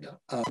delighted?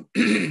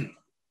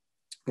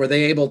 Were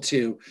they able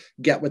to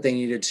get what they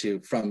needed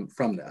to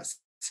from this?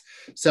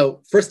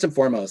 So first and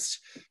foremost,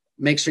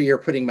 make sure you're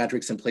putting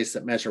metrics in place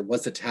that measure,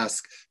 was the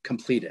task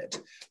completed?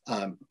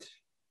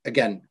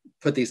 Again,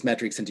 put these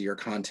metrics into your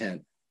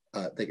content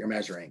that you're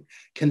measuring.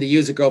 Can the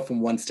user go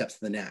from one step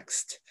to the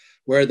next?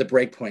 Where are the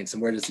breakpoints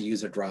and where does the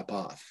user drop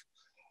off?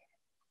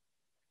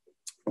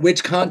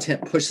 Which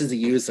content pushes the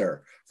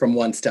user from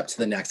one step to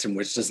the next and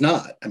which does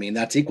not? I mean,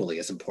 that's equally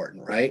as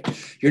important, right?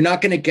 You're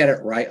not going to get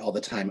it right all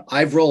the time.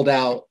 I've rolled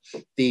out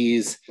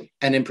these,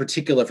 and in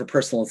particular for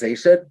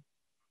personalization,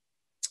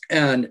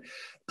 and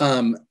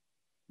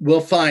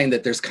we'll find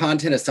that there's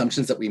content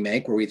assumptions that we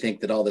make where we think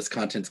that all this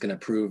content's going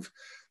to prove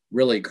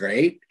really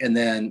great, and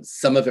then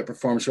some of it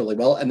performs really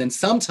well, and then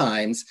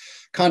sometimes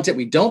content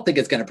we don't think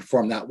is going to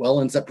perform that well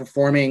ends up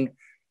performing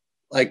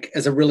like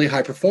as a really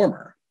high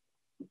performer.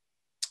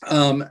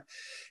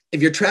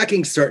 If you're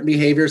tracking certain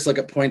behaviors, look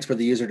at points where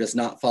the user does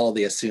not follow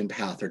the assumed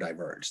path or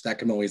diverge. That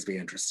can always be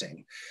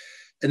interesting.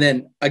 And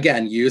then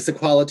again, use the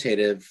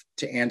qualitative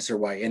to answer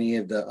why any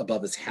of the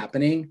above is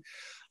happening.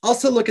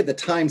 Also look at the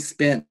time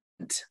spent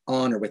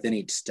on or within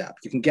each step.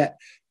 You can get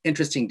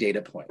interesting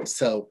data points.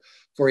 So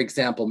for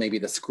example, maybe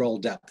the scroll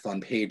depth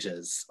on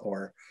pages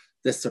or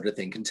this sort of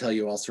thing can tell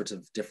you all sorts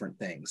of different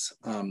things.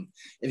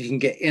 If you can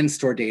get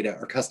in-store data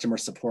or customer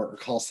support or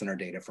call center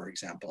data, for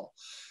example.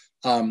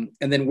 And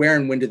then where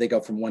and when do they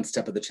go from one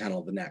step of the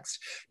channel to the next?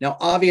 Now,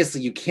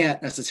 obviously you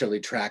can't necessarily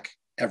track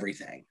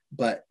everything,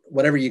 but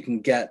whatever you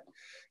can get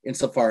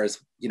insofar as,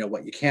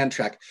 what you can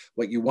track,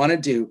 what you want to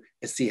do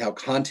is see how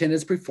content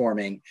is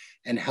performing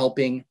and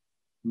helping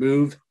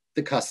move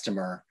the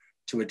customer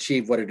to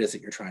achieve what it is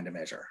that you're trying to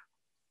measure.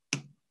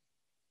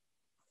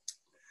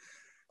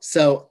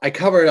 So I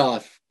covered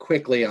off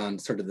quickly on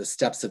sort of the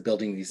steps of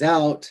building these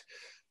out,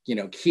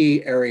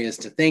 key areas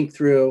to think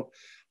through.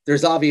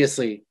 There's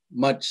obviously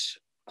much,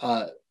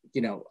 a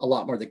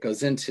lot more that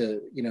goes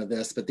into,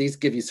 this, but these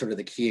give you sort of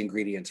the key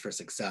ingredients for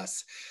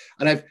success.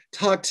 And I've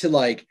talked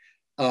to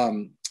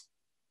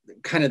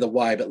kind of the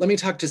why, but let me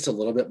talk just a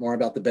little bit more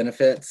about the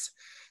benefits,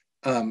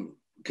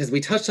 because we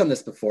touched on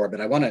this before,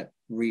 but I want to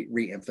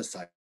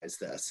re-emphasize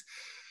this.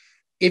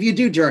 If you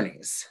do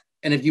journeys,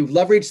 and if you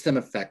leverage them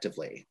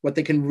effectively, what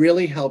they can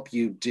really help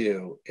you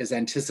do is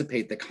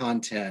anticipate the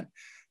content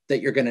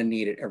that you're going to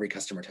need at every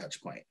customer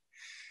touch point.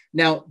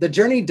 Now, the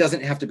journey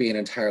doesn't have to be an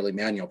entirely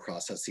manual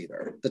process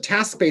either. The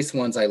task-based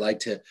ones I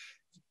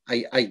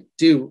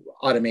do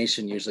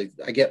automation usually.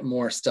 I get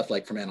more stuff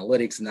like from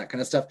analytics and that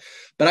kind of stuff.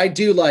 But I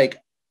do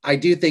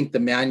think the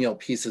manual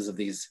pieces of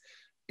these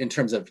in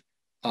terms of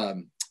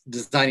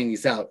designing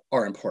these out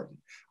are important.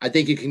 I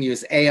think you can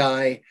use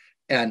AI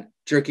and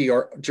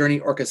journey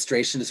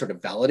orchestration to sort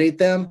of validate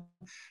them.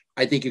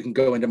 I think you can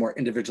go into more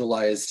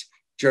individualized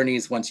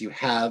journeys once you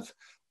have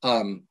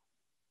some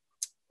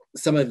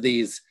of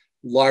these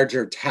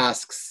larger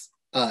tasks,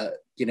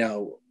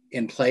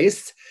 in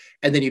place.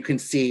 And then you can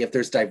see if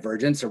there's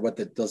divergence or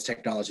what those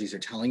technologies are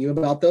telling you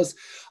about those.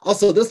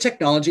 Also, those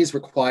technologies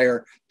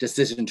require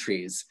decision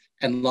trees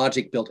and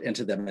logic built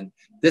into them. And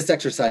this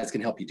exercise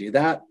can help you do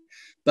that.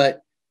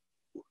 But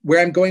where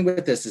I'm going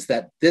with this is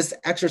that this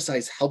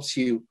exercise helps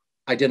you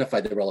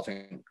identify the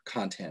relevant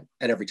content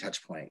at every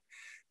touch point.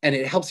 And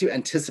it helps you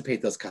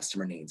anticipate those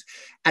customer needs.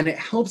 And it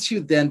helps you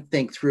then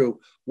think through,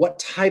 what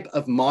type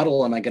of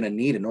model am I going to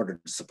need in order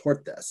to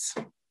support this?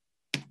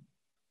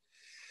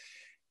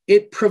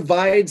 It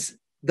provides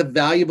the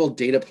valuable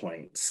data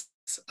points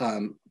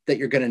that that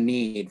you're going to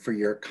need for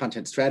your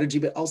content strategy,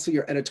 but also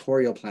your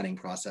editorial planning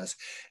process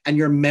and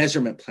your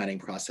measurement planning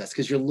process,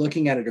 because you're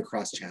looking at it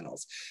across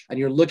channels and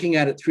you're looking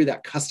at it through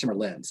that customer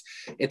lens.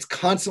 It's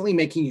constantly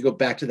making you go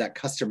back to that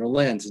customer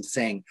lens and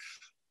saying,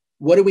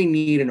 what do we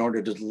need in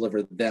order to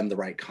deliver them the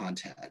right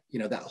content? You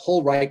know, that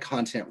whole right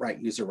content, right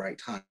user, right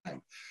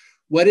time.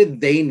 What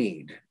did they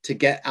need to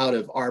get out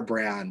of our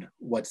brand?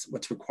 What's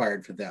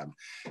required for them?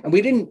 And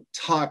we didn't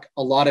talk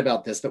a lot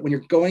about this, but when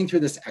you're going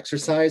through this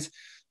exercise,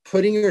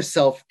 putting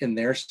yourself in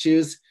their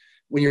shoes,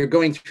 when you're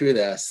going through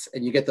this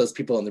and you get those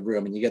people in the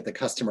room and you get the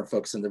customer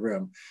folks in the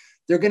room,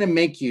 they're going to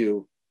make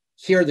you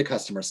hear the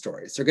customer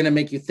stories. They're going to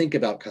make you think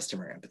about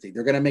customer empathy.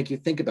 They're going to make you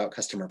think about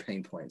customer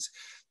pain points.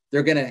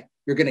 You're going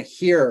to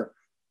hear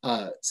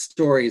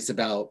stories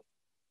about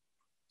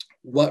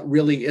what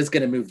really is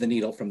going to move the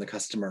needle from the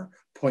customer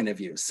point of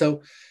view.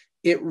 So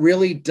it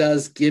really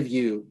does give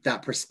you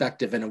that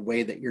perspective in a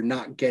way that you're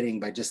not getting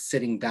by just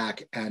sitting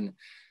back and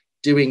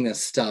doing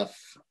this stuff,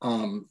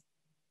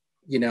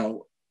 you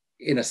know,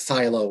 in a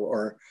silo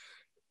or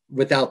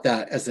without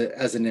that as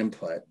an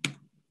input.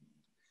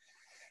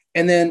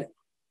 And then,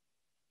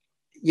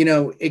 you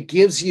know, it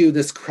gives you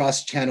this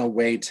cross-channel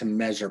way to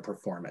measure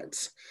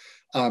performance.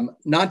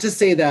 Not to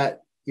say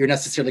that you're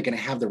necessarily going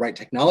to have the right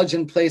technology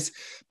in place,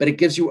 but it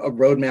gives you a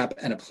roadmap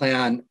and a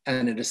plan,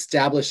 and it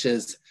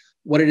establishes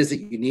what it is that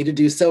you need to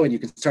do so, and you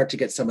can start to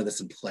get some of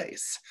this in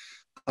place.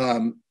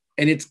 And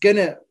it's going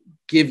to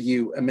give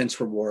you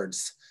immense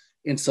rewards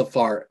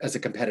insofar as a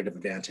competitive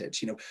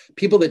advantage. You know,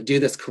 people that do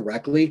this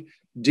correctly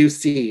do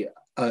see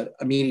an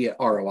immediate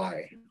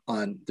ROI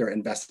on their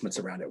investments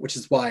around it, which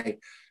is why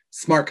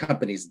smart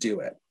companies do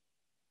it.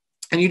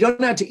 And you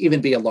don't have to even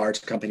be a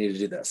large company to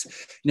do this.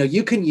 You know,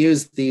 you can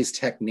use these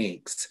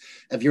techniques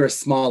if you're a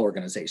small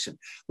organization.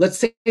 Let's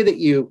say that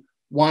you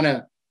want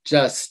to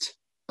just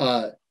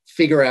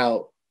figure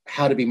out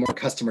how to be more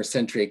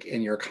customer-centric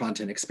in your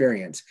content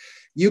experience.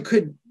 You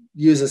could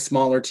use a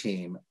smaller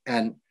team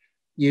and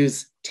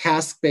use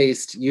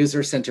task-based,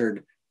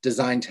 user-centered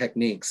design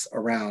techniques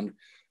around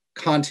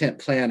content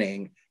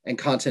planning and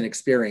content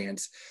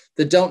experience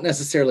that don't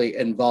necessarily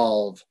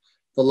involve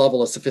the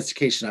level of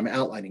sophistication I'm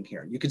outlining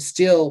here. You could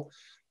still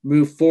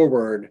move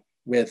forward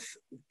with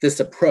this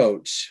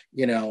approach,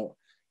 you know,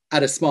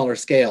 at a smaller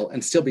scale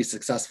and still be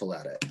successful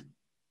at it.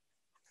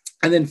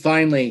 And then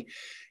finally,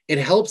 it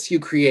helps you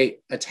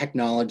create a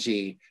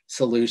technology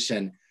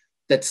solution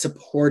that's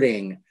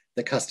supporting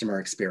the customer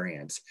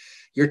experience.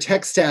 Your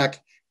tech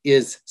stack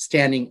is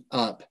standing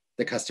up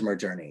the customer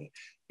journey.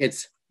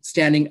 It's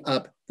standing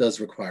up those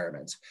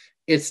requirements.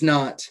 It's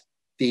not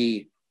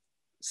the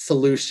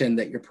solution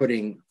that you're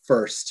putting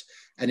first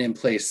and in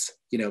place,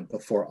 you know,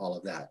 before all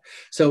of that.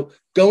 So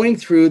going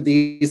through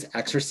these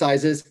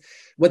exercises,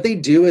 what they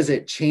do is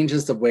it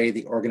changes the way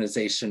the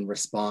organization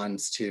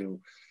responds to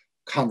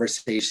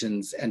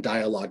conversations and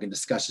dialogue and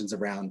discussions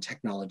around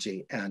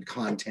technology and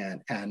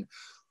content and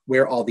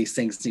where all these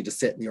things need to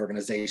sit in the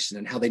organization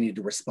and how they need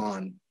to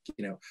respond,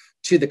 you know,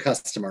 to the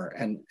customer.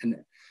 And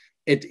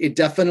it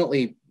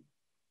definitely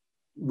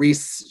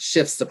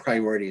shifts the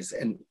priorities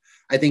and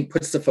I think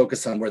puts the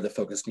focus on where the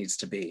focus needs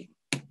to be,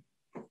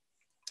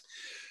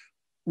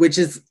 which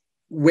is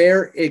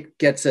where it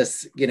gets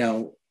us, you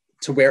know,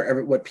 to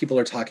what people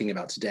are talking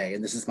about today.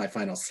 And this is my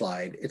final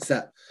slide. It's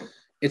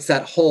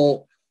that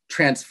whole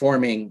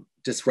transforming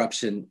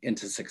disruption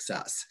into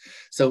success.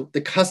 So the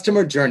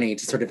customer journey,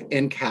 to sort of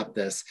end cap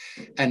this,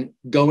 and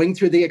going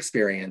through the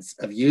experience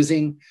of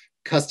using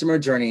customer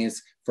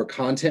journeys for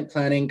content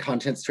planning,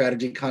 content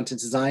strategy,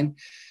 content design,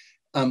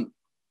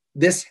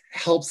 this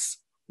helps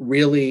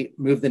really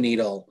move the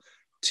needle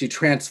to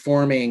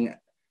transforming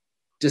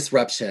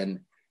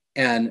disruption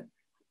and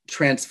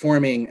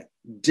transforming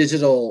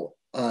digital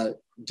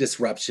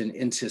disruption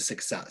into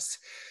success.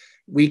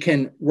 We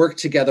can work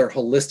together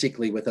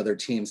holistically with other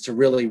teams to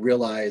really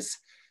realize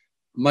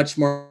much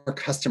more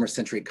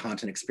customer-centric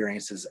content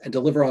experiences and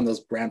deliver on those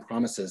brand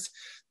promises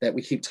that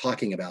we keep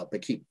talking about,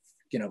 but keep,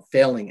 you know,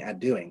 failing at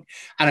doing.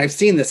 And I've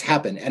seen this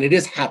happen, and it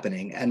is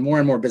happening, and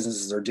more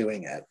businesses are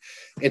doing it.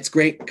 It's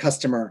great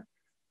customer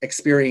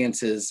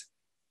experiences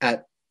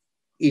at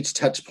each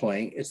touch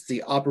point. It's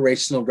the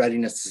operational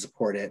readiness to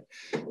support it.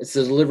 It's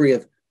the delivery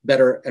of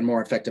better and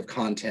more effective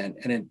content.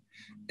 And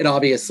it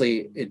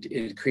obviously,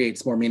 it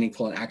creates more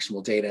meaningful and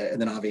actionable data.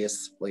 And then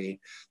obviously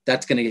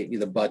that's going to get you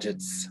the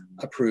budgets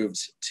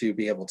approved to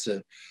be able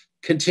to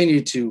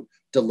continue to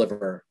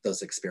deliver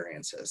those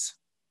experiences.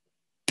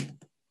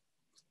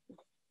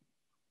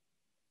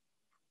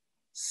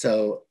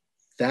 So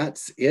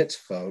that's it,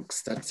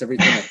 folks. That's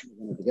everything I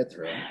wanted to get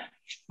through.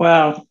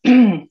 Wow,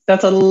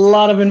 that's a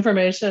lot of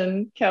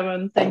information,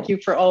 Kevin. Thank you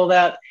for all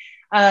that.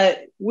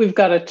 We've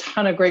got a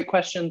ton of great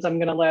questions. I'm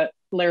going to let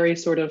Larry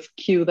sort of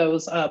queue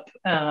those up.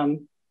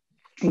 And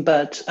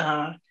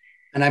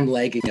I'm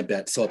lagging a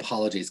bit, so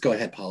apologies. Go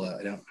ahead,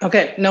 Paula.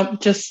 Okay, no,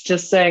 just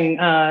saying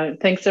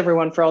thanks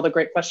everyone for all the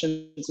great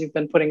questions you've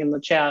been putting in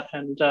the chat,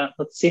 and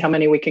let's see how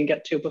many we can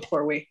get to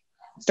before we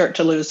start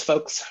to lose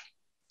folks.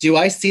 Do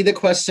I see the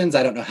questions?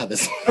 I don't know how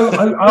this works.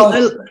 I'm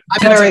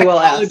very well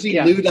asked.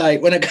 Yeah.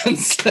 Luddite when it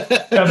comes to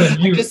Kevin,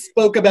 I just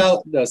spoke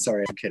about, no,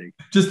 sorry, I'm kidding.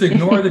 Just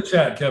ignore the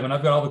chat, Kevin.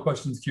 I've got all the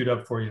questions queued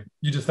up for you.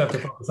 You just have to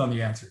focus on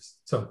the answers.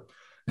 So,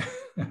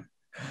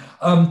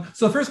 so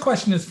the first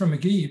question is from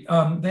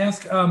McGee. They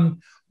ask,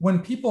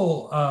 when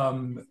people,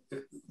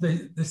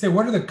 they say,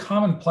 what are the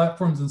common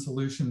platforms and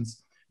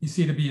solutions you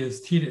see to be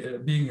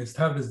being as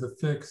touted as the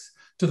fix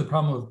to the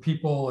problem of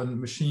people and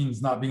machines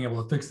not being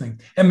able to fix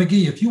things? And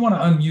McGee, if you want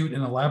to unmute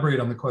and elaborate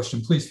on the question,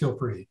 please feel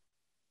free.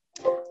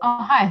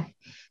 Oh, hi.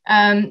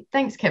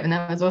 Thanks, Kevin.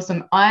 That was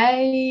awesome.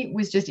 I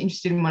was just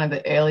interested in one of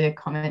the earlier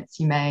comments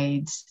you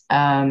made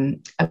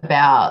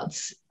about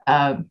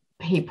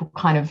people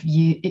kind of,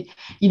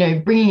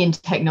 bringing in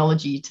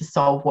technology to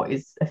solve what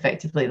is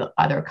effectively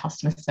either a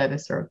customer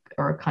service or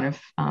a kind of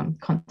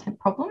content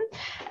problem.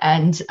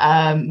 And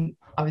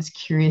I was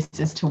curious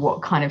as to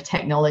what kind of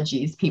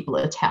technologies people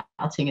are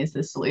touting as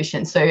the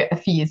solution. So a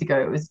few years ago,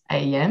 it was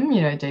AEM,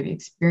 Adobe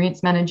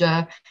Experience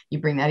Manager. You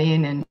bring that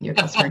in and your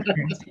customer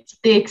experience gets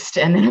fixed.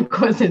 And then, of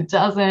course, it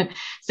doesn't.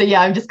 So, yeah,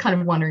 I'm just kind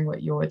of wondering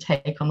what your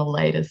take on the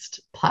latest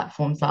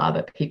platforms are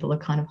that people are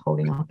kind of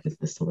holding up as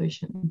the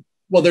solution.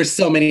 Well, there's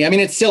so many. I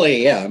mean, it's still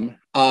AEM.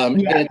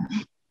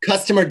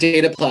 Customer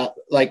data,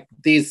 like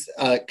these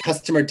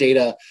customer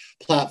data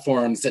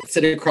platforms that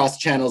sit across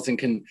channels and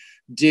can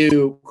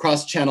do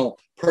cross-channel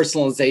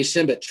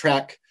personalization, but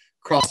track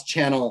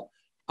cross-channel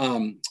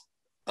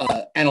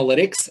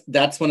analytics.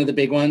 That's one of the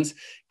big ones.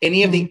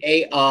 Any of the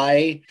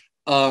AI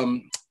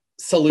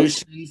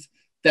solutions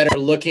that are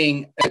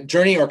looking at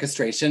journey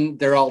orchestration,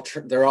 they're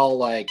all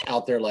like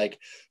out there, like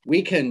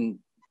we can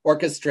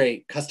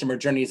orchestrate customer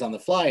journeys on the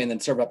fly and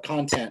then serve up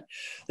content.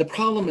 The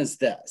problem is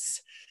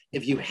this.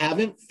 If you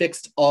haven't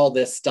fixed all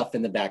this stuff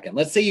in the back end,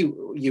 let's say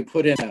you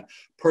put in a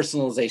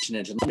personalization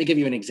engine. Let me give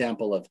you an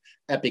example of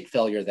epic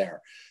failure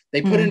there.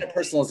 They put in a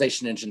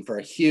personalization engine for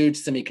a huge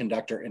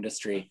semiconductor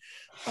industry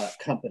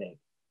company.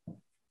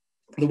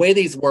 The way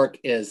these work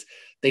is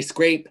they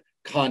scrape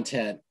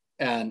content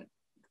and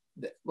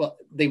well,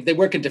 they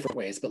work in different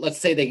ways, but let's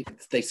say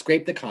they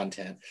scrape the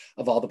content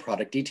of all the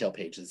product detail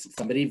pages.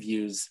 Somebody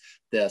views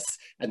this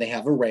and they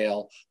have a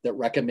rail that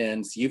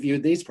recommends you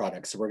viewed these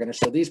products, so we're going to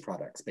show these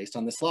products based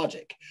on this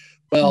logic.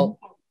 Well,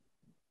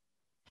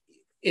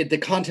 the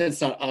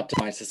content's not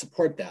optimized to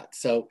support that.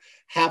 So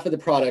half of the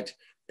product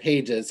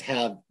pages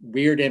have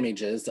weird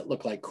images that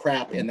look like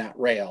crap in that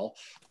rail.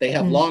 They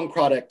have long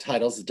product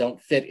titles that don't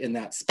fit in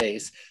that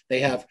space. They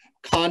have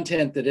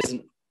content that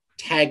isn't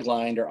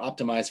taglined or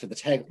optimized for the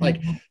tag,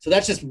 so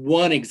that's just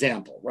one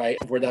example, right,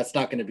 where that's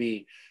not going to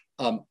be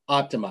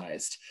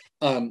optimized.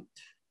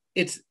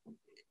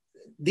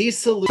 These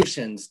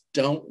solutions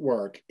don't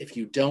work if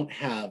you don't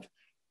have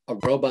a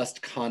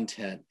robust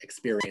content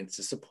experience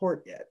to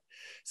support it.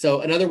 So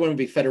another one would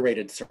be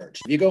federated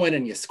search. If you go in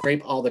and you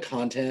scrape all the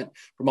content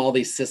from all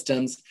these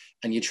systems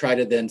and you try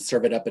to then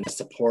serve it up in a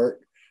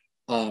support,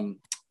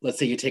 let's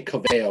say you take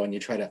Coveo and you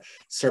try to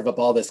serve up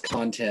all this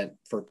content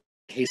for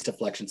case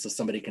deflection so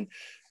somebody can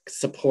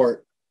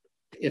support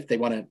if they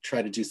want to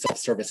try to do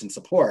self-service and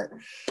support.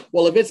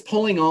 Well, if it's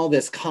pulling all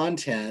this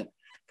content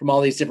from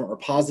all these different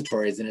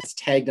repositories and it's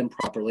tagged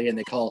improperly and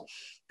they call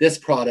this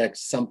product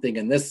something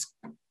in this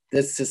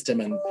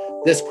system and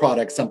this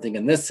product something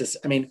in this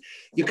system, I mean,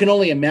 you can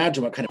only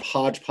imagine what kind of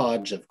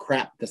hodgepodge of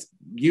crap this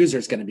user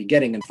is going to be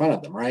getting in front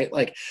of them, right?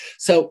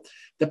 So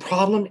the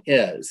problem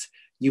is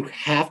you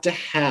have to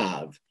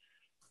have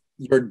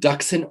your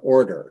ducks in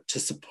order to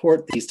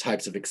support these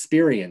types of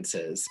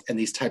experiences and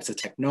these types of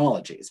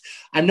technologies.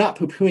 I'm not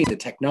poo-pooing the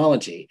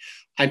technology.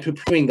 I'm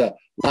poo-pooing the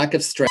lack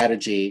of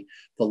strategy,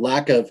 the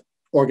lack of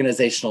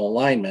organizational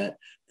alignment,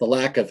 the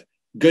lack of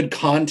good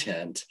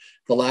content,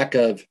 the lack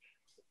of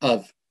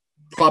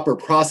proper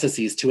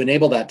processes to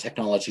enable that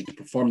technology to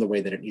perform the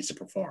way that it needs to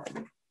perform.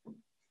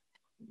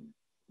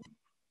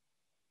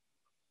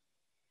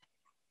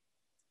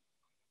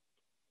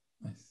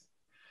 Nice.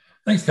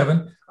 Thanks,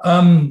 Kevin.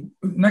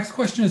 Next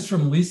question is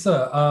from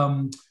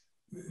Lisa.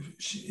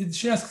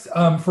 She asks,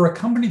 for a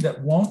company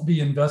that won't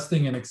be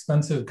investing in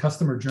expensive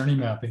customer journey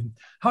mapping,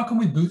 how can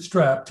we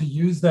bootstrap to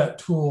use that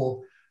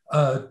tool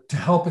to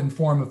help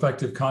inform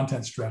effective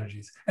content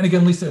strategies? And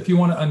again, Lisa, if you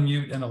want to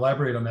unmute and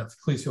elaborate on that,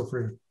 please feel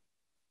free.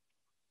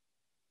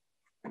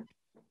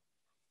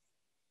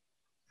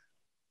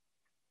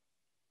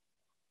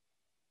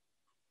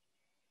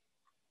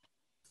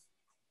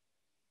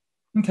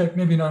 Okay,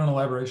 maybe not an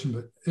elaboration,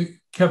 but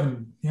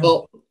Kevin. Yeah.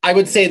 Well, I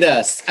would say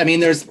this. I mean,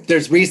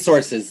 there's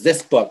resources.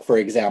 This book, for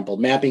example,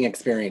 Mapping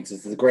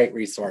Experiences, is a great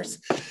resource.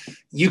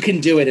 You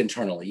can do it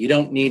internally. You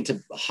don't need to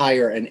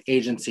hire an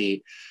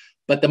agency.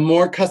 But the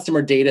more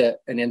customer data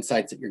and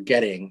insights that you're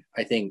getting,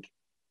 I think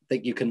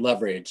that you can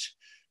leverage,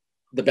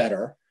 the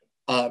better.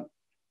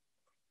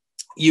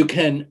 You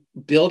can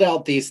build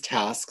out these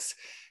tasks.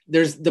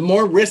 There's the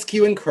more risk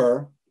you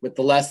incur with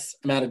the less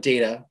amount of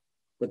data,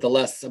 with the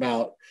less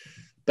amount.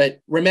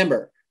 But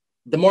remember,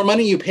 the more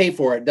money you pay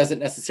for it doesn't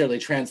necessarily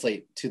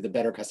translate to the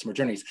better customer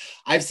journeys.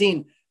 I've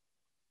seen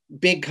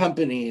big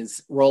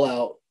companies roll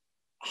out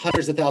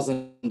hundreds of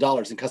thousands of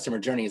dollars in customer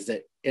journeys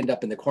that end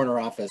up in the corner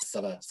office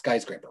of a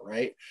skyscraper,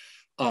 right?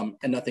 And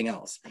nothing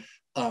else.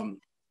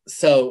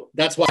 So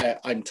that's why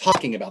I'm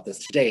talking about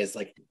this today, is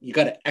like, you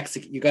got to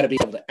execute, you got to be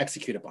able to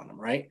execute upon them,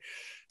 right?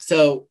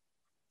 So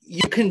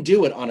you can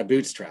do it on a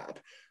bootstrap.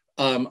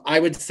 I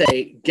would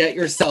say get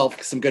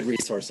yourself some good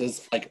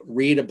resources, like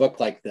read a book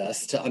like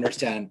this to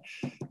understand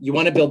you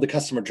want to build the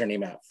customer journey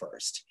map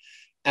first.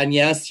 And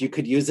yes, you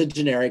could use a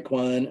generic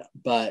one,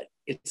 but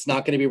it's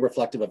not going to be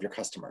reflective of your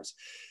customers.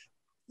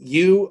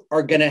 You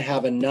are going to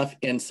have enough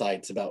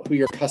insights about who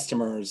your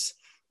customers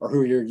or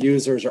who your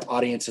users or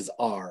audiences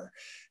are.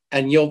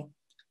 And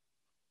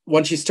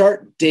once you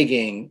start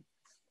digging,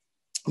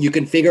 you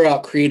can figure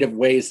out creative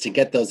ways to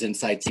get those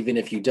insights, even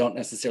if you don't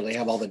necessarily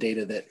have all the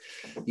data that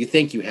you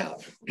think you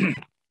have.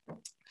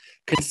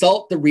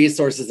 Consult the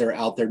resources that are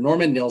out there.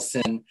 Norman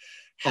Nielsen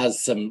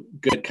has some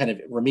good kind of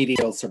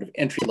remedial sort of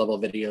entry-level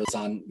videos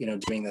on,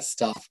 doing this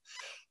stuff.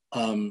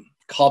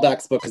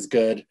 Callback's book is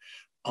good.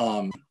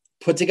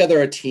 Put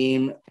together a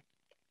team,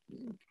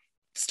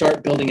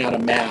 start building out a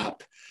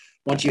map.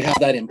 Once you have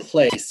that in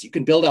place, you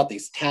can build out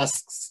these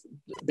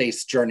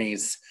tasks-based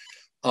journeys,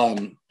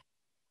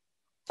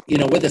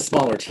 with a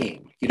smaller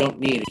team. You don't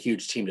need a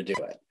huge team to do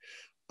it.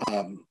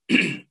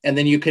 And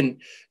then you can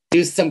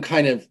do some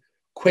kind of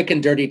quick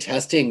and dirty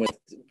testing with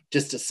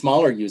just a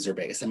smaller user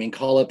base. I mean,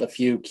 call up a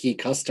few key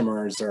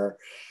customers or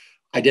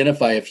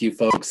identify a few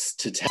folks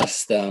to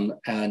test them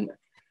and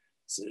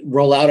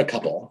roll out a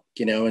couple,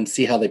 and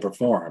see how they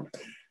perform.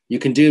 You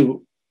can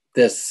do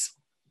this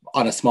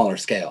on a smaller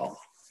scale.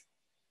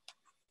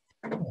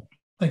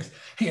 Thanks.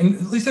 Hey,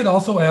 and Lisa had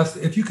also asked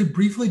if you could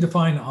briefly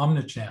define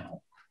omnichannel.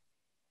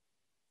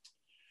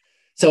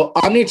 So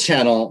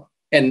omnichannel,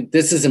 and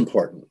this is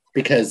important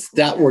because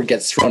that word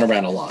gets thrown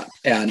around a lot.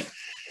 And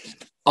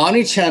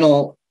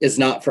omnichannel is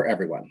not for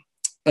everyone.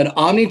 An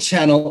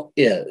omnichannel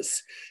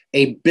is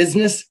a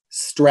business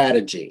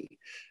strategy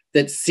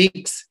that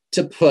seeks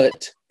to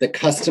put the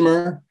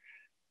customer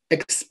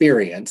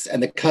experience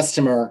and the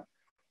customer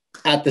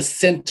at the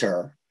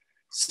center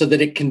so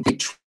that it can be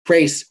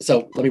traced.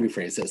 So let me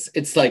rephrase this.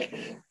 It's like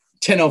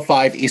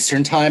 10:05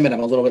 Eastern time, and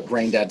I'm a little bit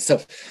brain dead. So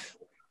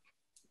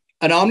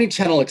an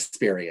omnichannel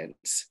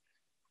experience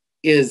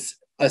is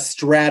a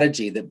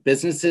strategy that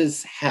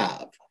businesses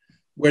have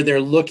where they're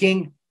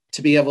looking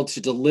to be able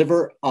to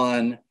deliver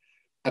on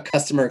a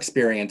customer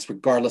experience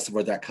regardless of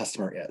where that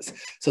customer is.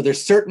 So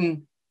there's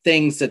certain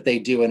things that they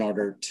do in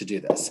order to do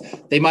this.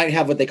 They might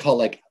have what they call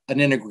like an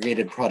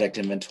integrated product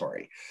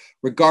inventory.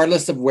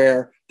 Regardless of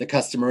where the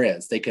customer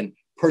is, they can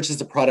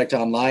purchase a product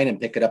online and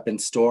pick it up in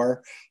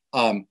store.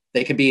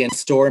 They can be in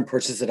store and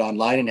purchase it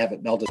online and have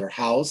it mailed to their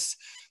house.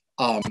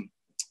 Am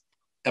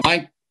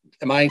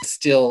I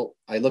still,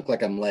 I look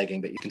like I'm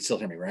lagging, but you can still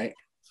hear me, right?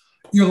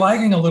 You're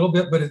lagging a little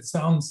bit, but it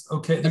sounds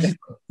okay.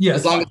 Yeah,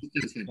 as long as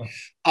it's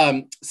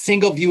fine.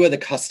 Single view of the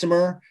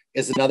customer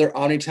is another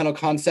omnichannel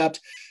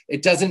concept.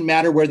 It doesn't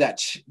matter where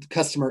that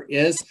customer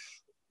is.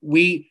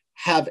 We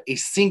have a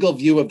single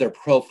view of their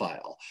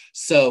profile.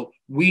 So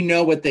we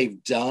know what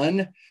they've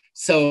done.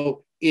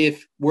 So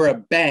if we're a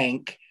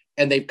bank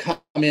and they've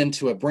come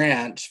into a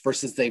branch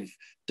versus they've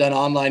done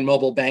online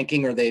mobile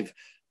banking or they've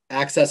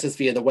accessed us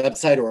via the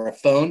website or a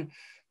phone,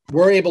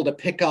 we're able to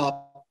pick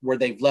up where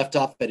they've left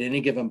off at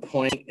any given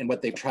point and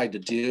what they've tried to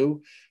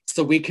do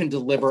so we can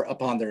deliver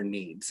upon their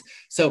needs.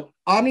 So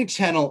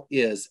omnichannel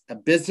is a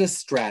business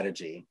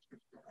strategy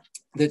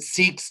that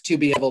seeks to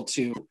be able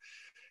to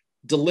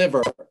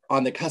deliver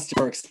on the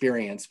customer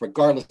experience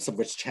regardless of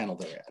which channel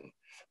they're in.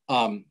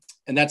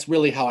 And that's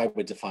really how I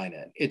would define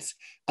it. It's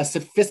a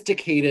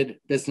sophisticated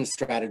business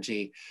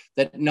strategy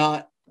that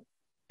not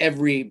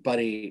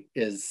everybody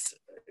is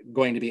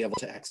going to be able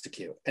to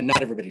execute, and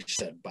not everybody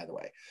should, by the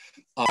way.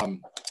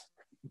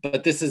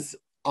 But this is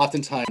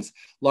oftentimes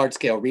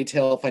large-scale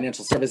retail,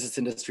 financial services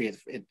industry.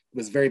 It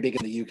was very big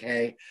in the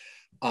UK.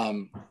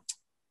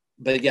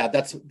 But yeah,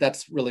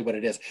 that's really what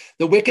it is.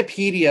 The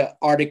Wikipedia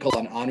article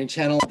on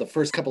omnichannel, the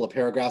first couple of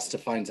paragraphs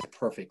defines it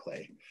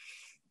perfectly.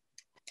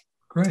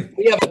 Great.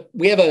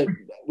 We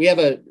have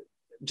a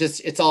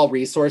just, it's all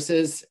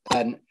resources,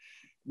 and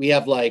we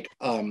have like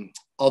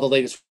all the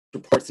latest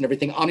reports and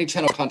everything.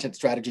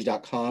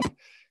 Omnichannelcontentstrategy.com.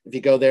 If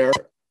you go there,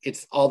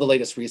 it's all the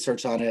latest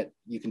research on it.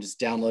 You can just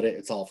download it.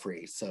 It's all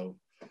free. So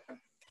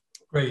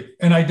great.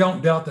 And I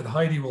don't doubt that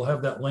Heidi will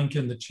have that link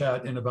in the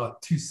chat in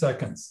about 2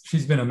 seconds.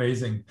 She's been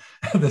amazing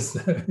at this,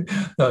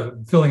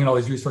 filling in all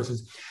these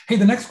resources. Hey,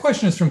 the next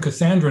question is from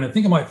Cassandra, and I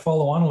think it might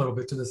follow on a little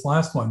bit to this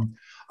last one.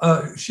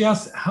 She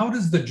asks, how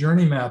does the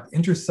journey map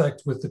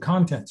intersect with the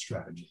content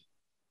strategy?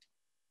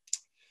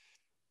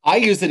 I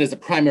use it as a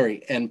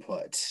primary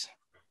input.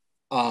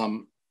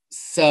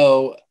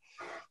 So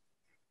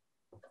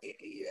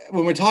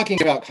when we're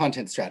talking about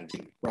content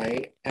strategy,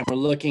 right, and we're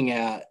looking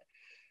at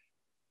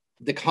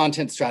the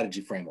content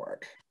strategy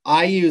framework,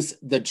 I use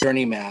the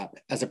journey map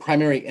as a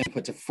primary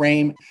input to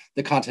frame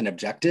the content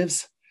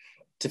objectives,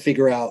 to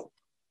figure out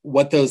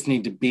what those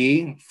need to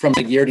be from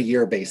a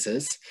year-to-year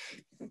basis.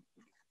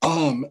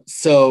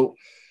 So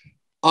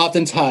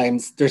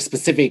oftentimes there's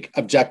specific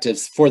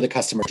objectives for the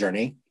customer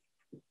journey.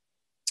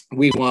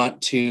 We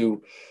want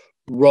to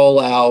roll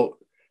out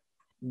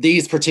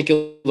these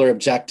particular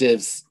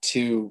objectives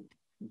to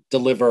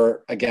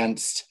deliver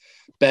against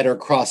better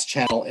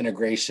cross-channel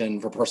integration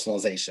for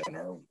personalization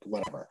or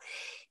whatever.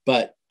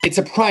 But it's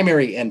a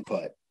primary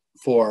input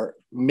for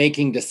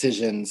making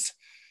decisions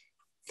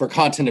for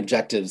content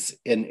objectives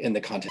in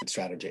the content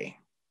strategy.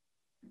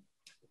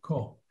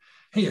 Cool.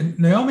 Hey,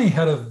 Naomi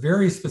had a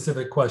very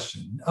specific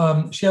question.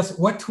 She asked,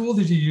 what tool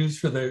did you use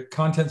for the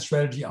content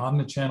strategy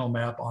omni-channel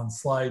map on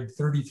slide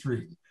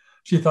 33?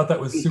 She thought that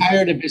was super. I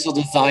hired a visual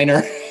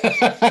designer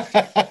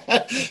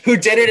who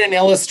did it in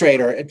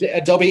Illustrator,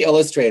 Adobe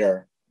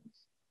Illustrator.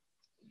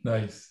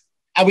 Nice.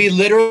 And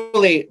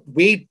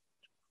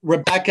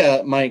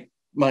Rebecca, my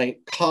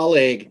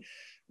colleague,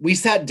 we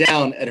sat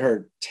down at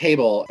her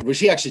table where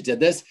she actually did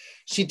this.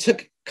 She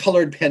took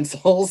colored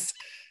pencils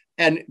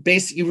and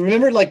basically, you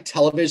remember like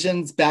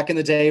televisions back in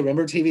the day,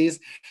 remember TVs?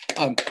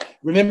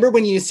 Remember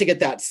when you used to get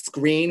that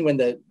screen when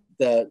it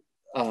would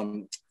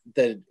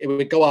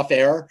go off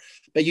air,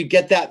 but you'd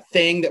get that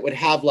thing that would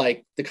have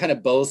like the kind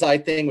of bullseye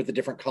thing with the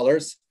different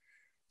colors.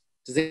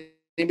 Does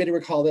anybody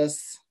recall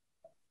this?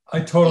 I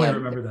totally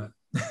remember that.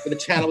 The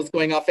channel was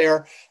going off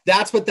air.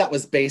 That's what that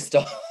was based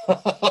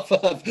off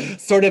of.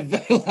 Sort of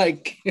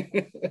like,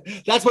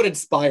 that's what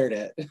inspired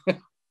it.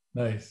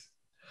 Nice.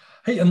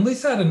 Hey, and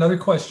Lisa had another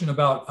question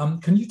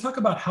about, can you talk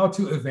about how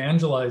to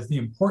evangelize the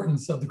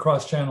importance of the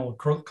cross-channel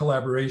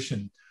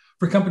collaboration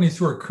for companies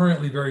who are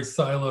currently very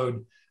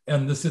siloed,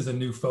 and this is a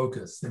new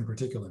focus in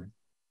particular?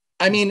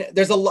 I mean,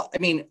 there's a lot. I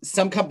mean,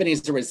 some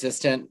companies are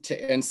resistant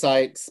to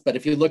insights, but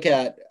if you look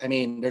at, I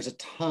mean, there's a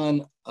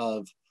ton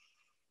of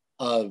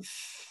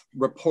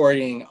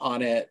reporting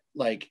on it.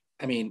 Like,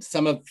 I mean,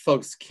 some of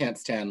folks can't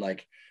stand,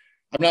 like,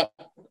 I'm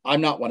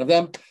not one of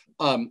them,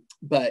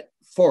 but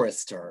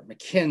Forrester,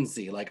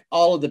 McKinsey, like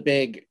all of the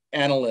big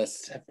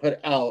analysts have put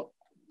out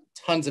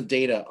tons of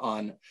data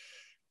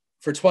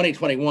for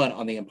 2021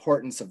 on the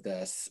importance of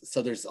this.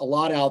 So there's a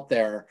lot out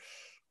there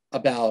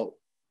about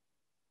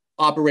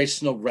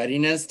operational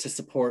readiness to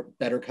support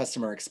better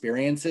customer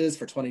experiences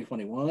for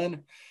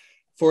 2021.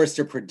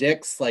 Forrester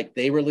predicts, like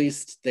they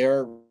released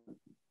their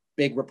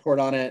big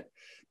report on it.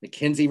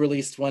 McKinsey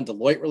released one,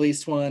 Deloitte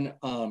released one.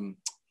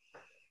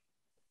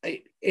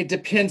 It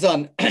depends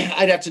on,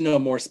 I'd have to know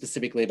more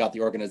specifically about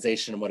the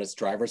organization and what its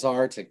drivers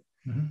are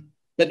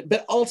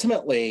but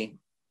ultimately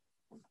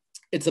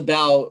it's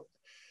about,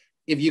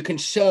 if you can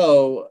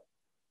show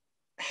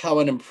how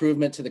an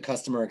improvement to the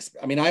customer,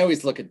 I mean, I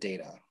always look at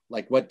data,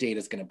 like what data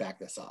is going to back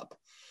this up.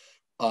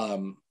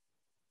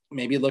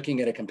 Maybe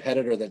looking at a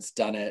competitor that's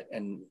done it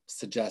and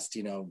suggest,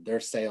 you know, their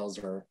sales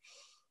are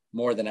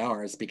more than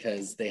ours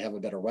because they have a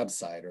better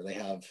website or they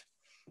have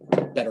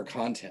better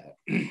content.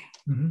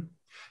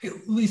 Hey,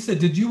 Lisa,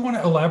 did you want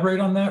to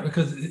elaborate on that?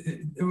 Because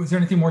was there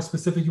anything more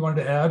specific you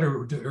wanted to add,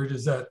 or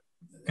does that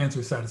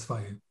answer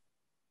satisfy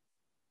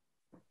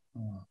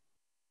you?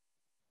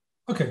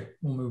 Okay,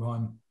 we'll move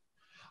on.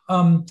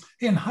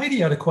 And Heidi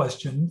had a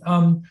question.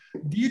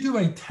 Do you do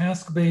a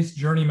task-based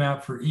journey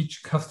map for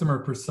each customer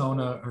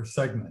persona or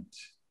segment?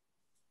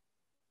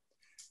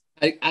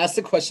 I asked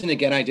the question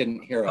again, I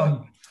didn't hear it.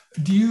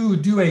 Do you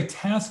do a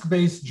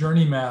task-based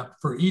journey map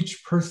for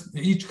each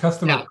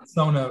customer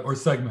persona or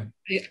segment?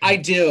 I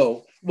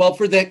do. Well,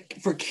 for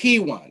key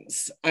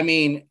ones, I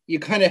mean, you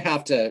kind of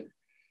have to,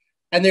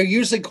 and they're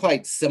usually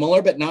quite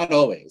similar, but not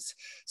always.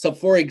 So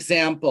for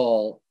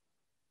example,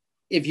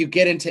 if you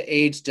get into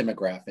age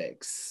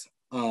demographics,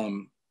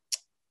 and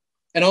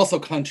also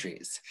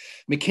countries,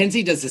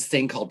 McKinsey does this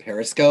thing called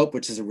Periscope,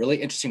 which is a really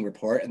interesting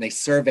report, and they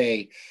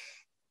survey.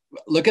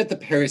 Look at the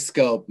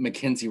Periscope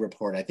McKinsey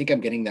report. I think I'm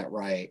getting that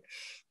right.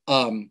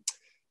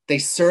 They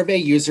survey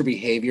user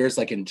behaviors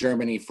like in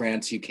Germany,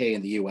 France, UK,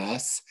 and the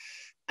US.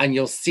 And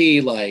you'll see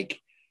like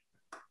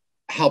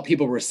how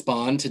people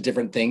respond to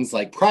different things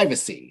like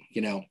privacy,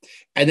 you know,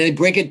 and then they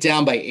break it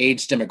down by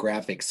age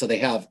demographics. So they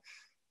have,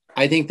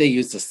 I think they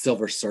use the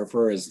Silver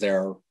Surfer as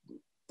their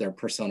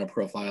persona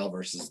profile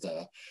versus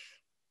the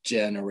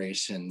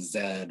Generation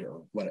Z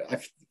or what,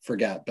 I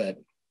forget, but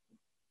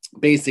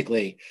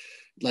basically,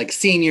 like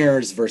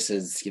seniors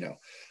versus, you know,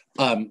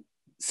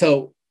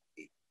 so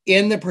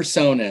in the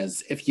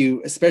personas, if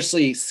you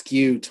especially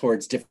skew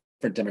towards different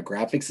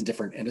demographics and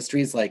different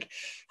industries, like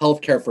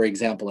healthcare, for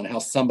example, and how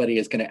somebody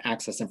is going to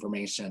access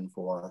information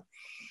for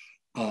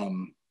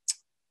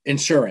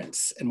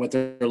insurance and what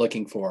they're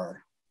looking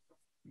for,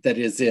 that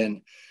is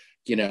in,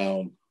 you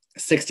know,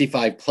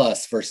 65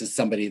 plus versus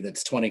somebody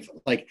that's 20,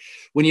 like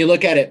when you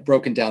look at it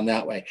broken down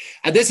that way.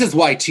 And this is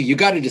why too, you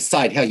got to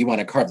decide how you want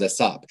to carve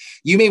this up.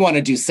 You may want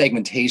to do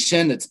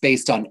segmentation that's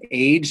based on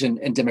age and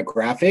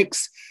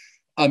demographics.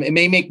 It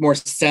may make more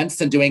sense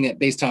than doing it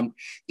based on,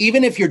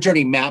 even if your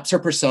journey maps are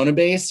persona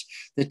based,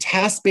 the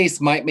task based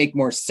might make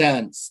more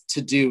sense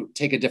to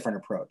take a different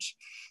approach.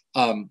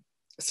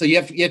 So you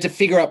have to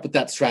figure out what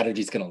that strategy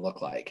is going to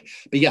look like.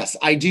 But yes,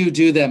 I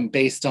do them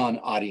based on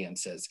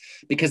audiences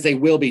because they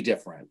will be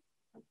different.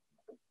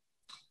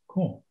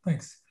 Cool,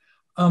 thanks.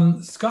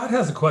 Scott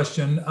has a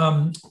question.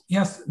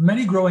 Yes,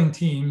 many growing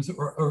teams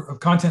or of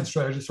content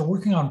strategists are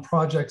working on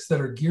projects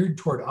that are geared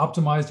toward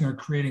optimizing or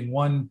creating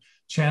one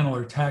channel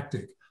or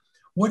tactic.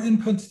 What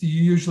inputs do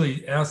you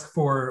usually ask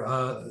for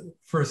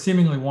a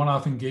seemingly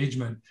one-off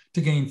engagement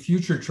to gain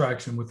future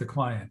traction with the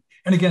client?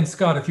 And again,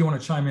 Scott, if you want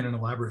to chime in and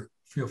elaborate,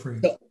 feel free.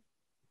 So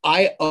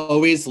I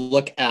always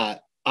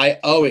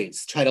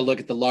try to look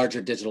at the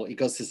larger digital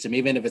ecosystem,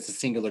 even if it's a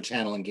singular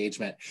channel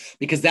engagement,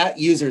 because that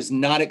user is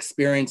not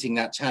experiencing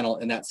that channel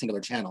in that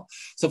singular channel.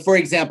 So for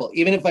example,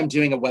 even if I'm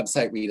doing a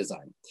website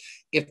redesign,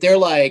 if they're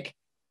like,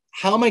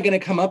 how am I going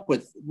to come up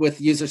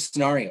with user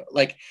scenario?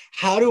 Like,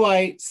 how do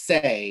I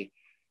say,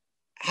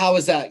 how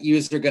is that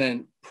user going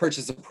to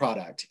purchase a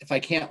product if I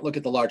can't look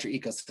at the larger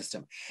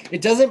ecosystem?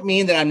 It doesn't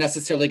mean that I'm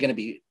necessarily going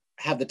to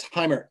have the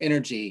time or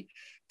energy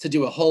to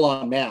do a whole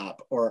on map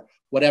or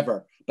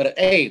whatever. But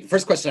A, the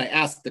first question I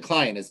ask the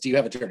client is, do you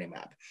have a journey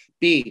map?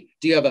 B,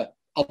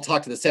 I'll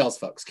talk to the sales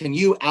folks. Can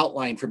you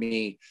outline for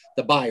me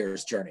the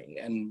buyer's journey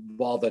and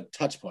all the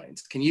touch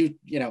points? Can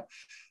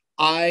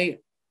I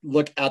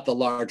look at the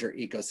larger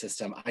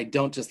ecosystem. I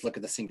don't just look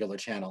at the singular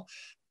channel,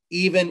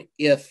 even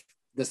if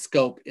the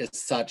scope is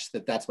such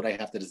that that's what I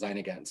have to design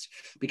against,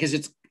 because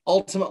it's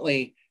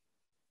ultimately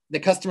the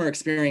customer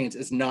experience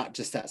is not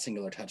just that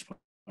singular touch point.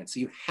 So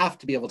you have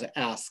to be able to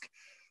ask,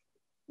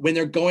 when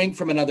they're going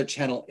from another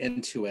channel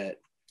into it,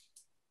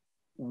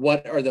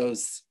 what are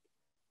those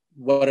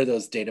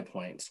data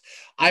points?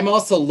 I'm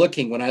also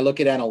looking, when I look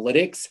at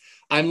analytics,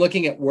 I'm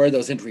looking at where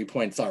those entry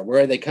points are.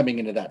 Where are they coming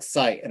into that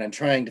site? And I'm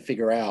trying to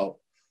figure out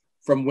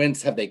from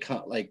whence have they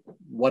come, like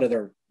what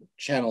other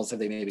channels have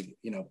they maybe,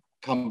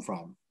 come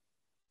from?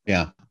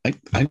 Yeah,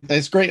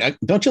 that's great.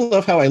 Don't you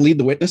love how I lead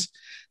the witness?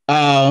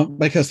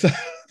 Because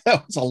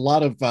that was a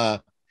lot of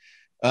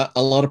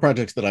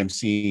projects that I'm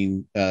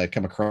seeing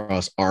come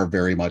across are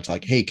very much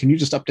like, hey, can you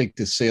just update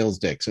the sales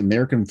decks? And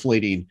they're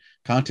conflating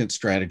content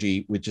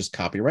strategy with just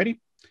copywriting.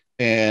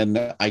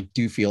 And I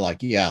do feel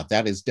like, yeah,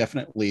 that is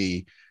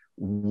definitely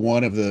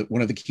one of the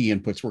key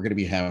inputs we're going to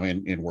be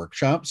having in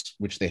workshops,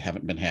 which they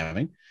haven't been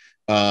having,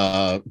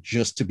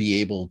 just to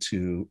be able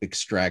to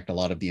extract a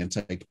lot of the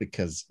insight,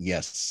 because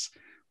yes,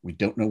 we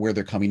don't know where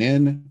they're coming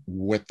in,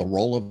 what the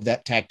role of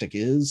that tactic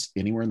is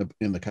anywhere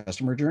in the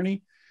customer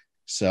journey.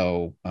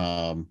 So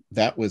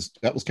that was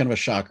kind of a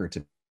shocker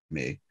to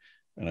me.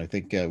 And I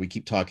think we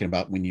keep talking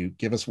about, when you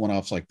give us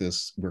one-offs like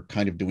this, we're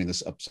kind of doing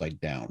this upside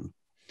down.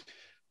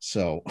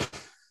 So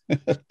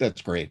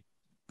that's great.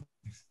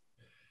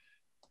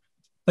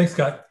 Thanks,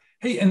 Scott.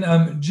 Hey,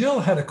 and Jill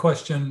had a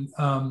question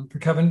for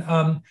Kevin.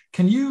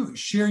 Can you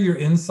share your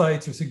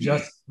insights or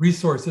suggest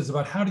resources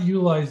about how to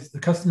utilize the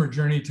customer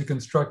journey to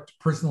construct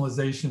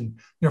personalization?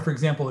 For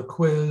example, a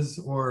quiz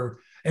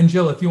and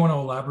Jill, if you want to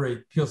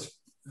elaborate, feel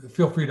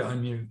free to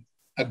unmute.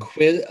 A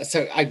quiz.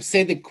 So I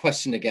say the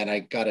question again. I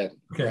gotta.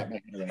 Okay.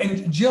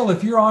 And Jill,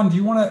 if you're on, do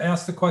you want to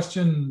ask the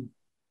question?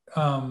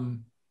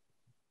 I'm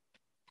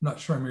not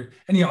sure. I'll read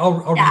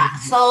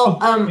it. So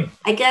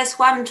I guess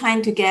what I'm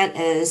trying to get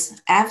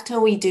is, after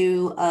we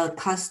do a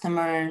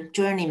customer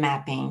journey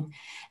mapping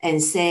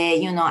and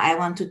say, I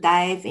want to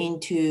dive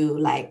into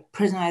like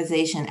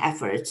personalization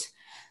efforts,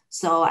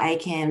 so I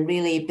can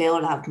really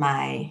build up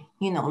my,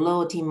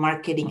 loyalty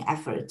marketing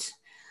efforts.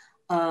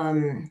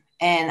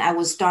 And I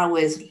will start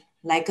with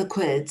like a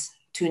quiz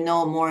to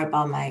know more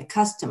about my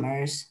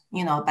customers,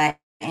 by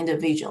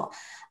individual.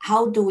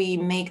 How do we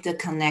make the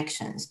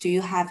connections? Do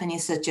you have any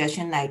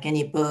suggestion, like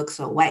any books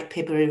or white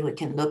paper we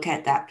can look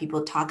at that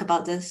people talk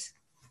about this?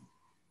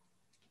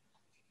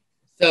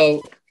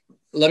 So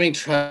let me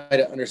try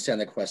to understand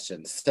the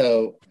question.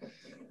 So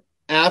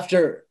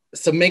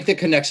make the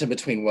connection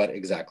between what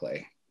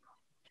exactly?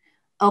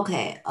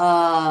 Okay,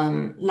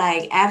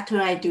 like after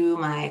I do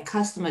my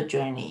customer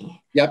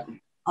journey. Yep.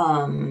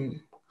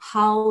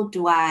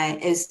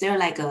 Is there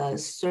like a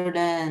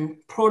certain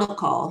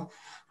protocol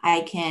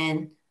I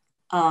can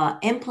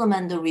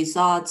implement the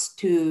results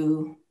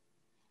to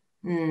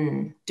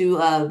do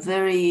a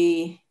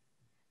very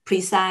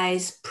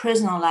precise,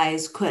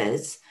 personalized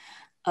quiz?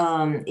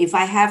 If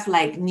I have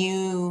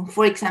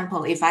for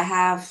example, if I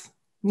have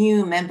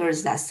new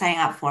members that sign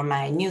up for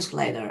my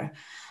newsletter,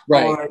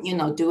 right, or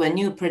do a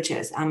new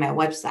purchase on my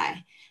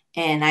website,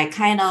 and I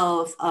kind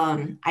of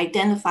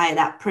identify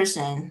that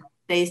person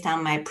based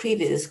on my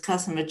previous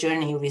customer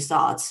journey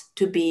results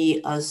to be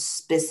a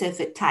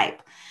specific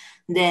type,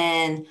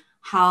 then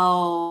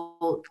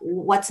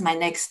what's my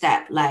next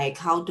step? Like,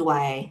 how do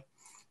I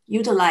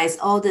utilize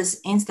all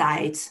these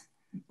insights,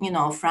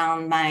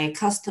 from my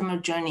customer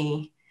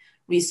journey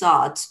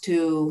results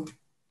to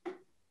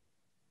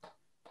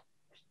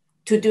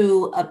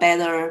do a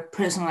better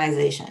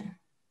personalization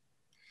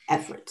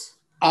effort?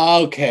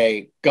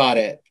 Okay, got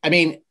it.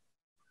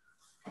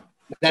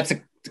 That's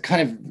a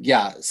kind of,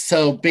 yeah.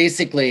 So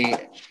basically,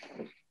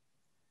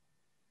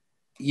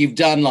 you've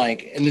done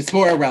and it's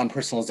more around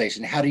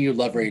personalization. How do you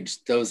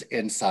leverage those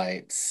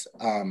insights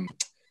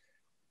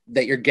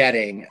that you're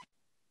getting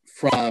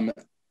from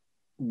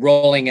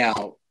rolling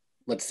out?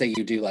 Let's say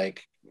you do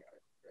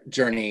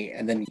journey,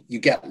 and then you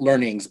get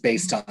learnings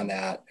based on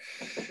that.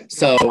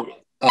 So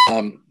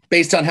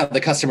based on how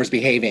the customer's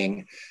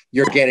behaving,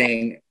 you're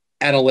getting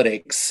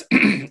analytics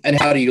and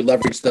how do you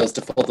leverage those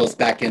to fold those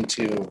back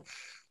into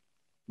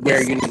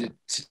where you need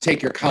to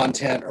take your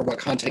content or what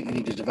content you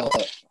need to develop.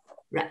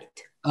 Right.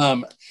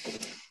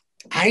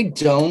 I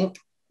don't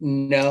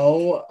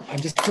know. I'm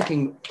just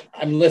looking,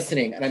 I'm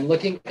listening, and I'm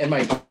looking in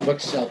my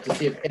bookshelf to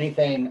see if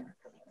anything,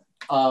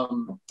 I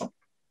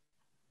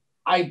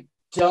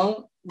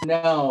don't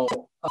know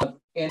of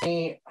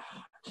any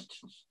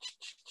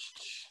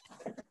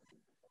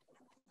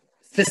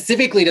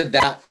specifically to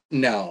that.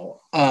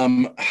 No. I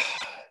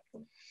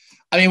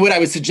mean, what I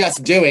would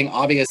suggest doing,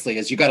 obviously,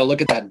 is you got to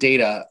look at that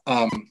data.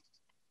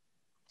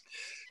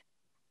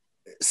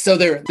 So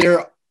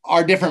there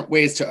are different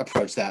ways to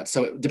approach that.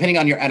 So depending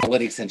on your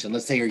analytics engine,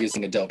 let's say you're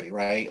using Adobe,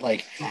 right?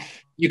 Like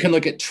you can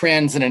look at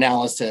trends and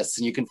analysis,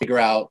 and you can figure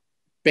out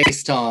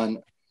based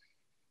on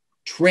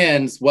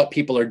trends what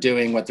people are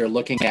doing, what they're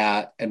looking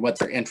at, and what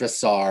their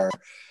interests are.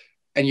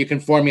 And you can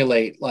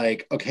formulate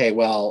like, okay,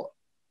 well,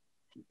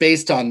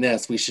 based on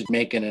this, we should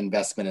make an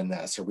investment in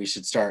this, or we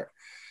should start.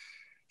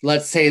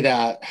 Let's say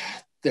that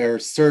their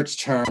search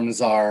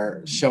terms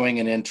are showing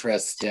an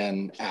interest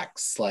in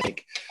X.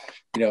 Like,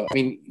 you know, I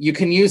mean, you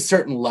can use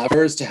certain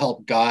levers to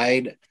help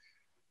guide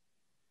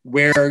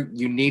where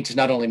you need to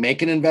not only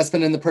make an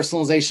investment in the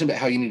personalization, but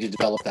how you need to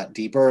develop that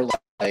deeper.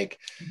 Like,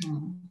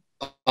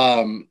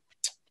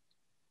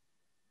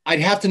 I'd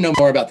have to know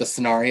more about the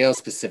scenario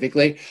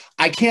specifically.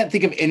 I can't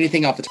think of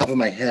anything off the top of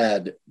my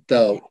head,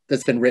 though,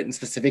 that's been written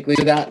specifically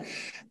to that.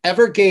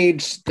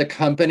 Evergage, the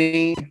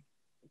company,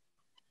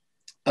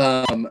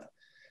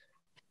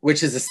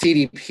 which is a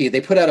CDP,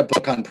 they put out a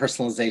book on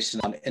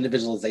personalization, on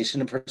individualization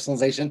and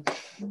personalization.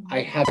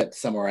 I have it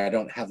somewhere. I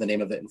don't have the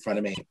name of it in front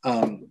of me.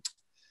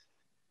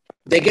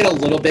 They get a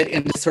little bit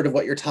into sort of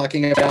what you're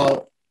talking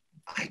about.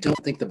 I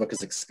don't think the book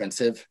is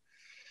expensive.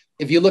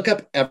 If you look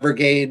up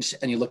Evergage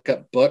and you look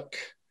up book,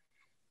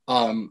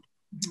 and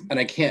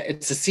I can't,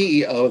 it's the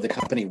CEO of the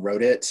company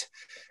wrote it,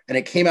 and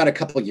it came out a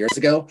couple of years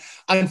ago.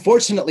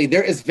 Unfortunately,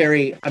 there is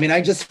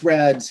I just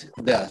read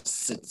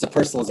this. It's The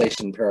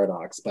Personalization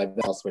Paradox by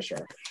Val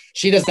Swisher.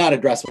 She does not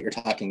address what you're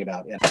talking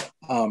about in it.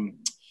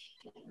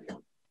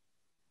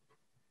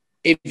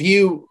 If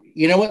you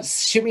know what,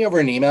 shoot me over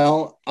an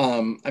email.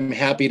 I'm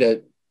happy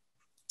to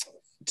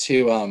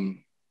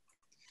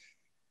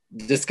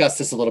discuss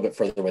this a little bit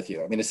further with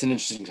you. I mean, it's an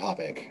interesting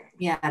topic.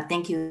 Yeah,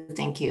 thank you.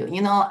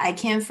 You know, I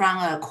came from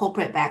a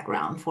corporate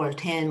background for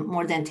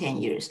more than 10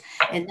 years,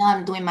 and now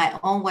I'm doing my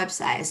own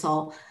website.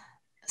 So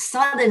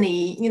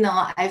suddenly, you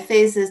know, I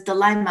face this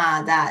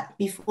dilemma that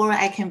before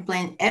I can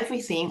blame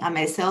everything on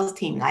my sales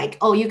team, like,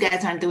 oh, you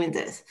guys aren't doing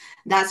this,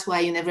 that's why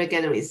you never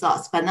get the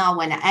results. But now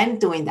when I'm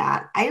doing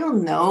that, I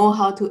don't know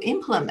how to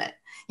implement.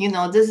 You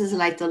know, this is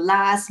like the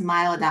last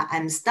mile that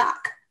I'm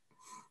stuck.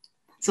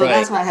 So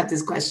that's why I have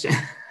this question.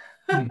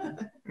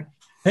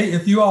 Hey,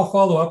 if you all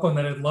follow up on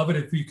that, I'd love it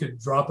if you could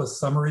drop a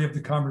summary of the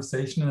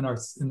conversation in the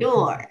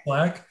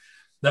Slack.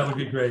 That would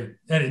be great.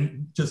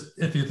 And just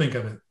if you think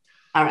of it.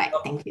 All right,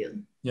 thank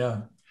you.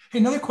 Yeah. Hey,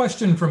 another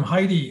question from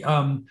Heidi.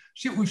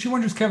 She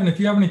wonders, Kevin, if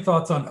you have any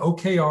thoughts on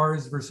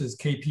OKRs versus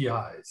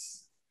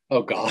KPIs.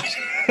 Oh, God.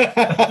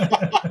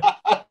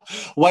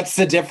 What's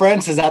the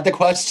difference? Is that the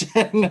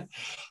question?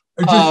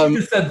 You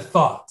just said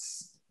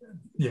thoughts.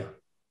 Yeah.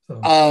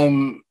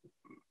 So.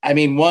 I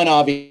mean, one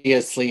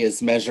obviously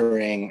is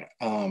measuring.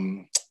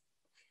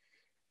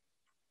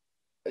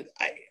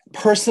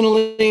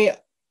 Personally,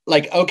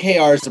 like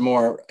OKRs are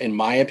more, in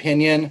my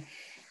opinion,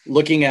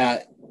 looking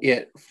at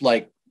it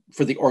like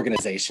for the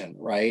organization,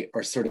 right?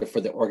 Or sort of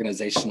for the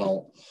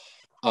organizational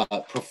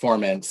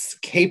performance.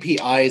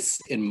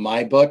 KPIs in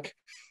my book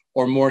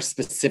are more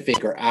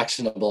specific or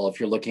actionable if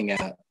you're looking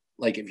at,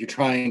 like, if you're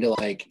trying to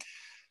like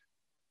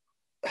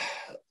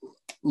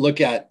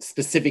look at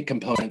specific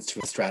components to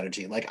a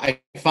strategy. Like I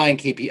find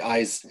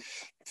KPIs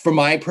for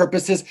my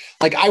purposes,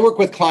 like I work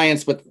with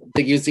clients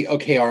they use the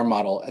OKR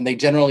model, and they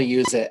generally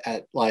use it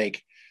at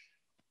like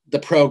the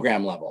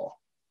program level.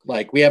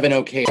 Like we have an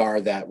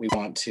OKR that we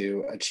want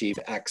to achieve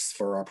X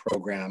for our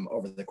program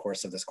over the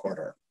course of this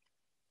quarter.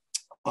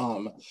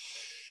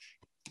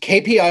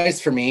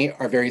 KPIs for me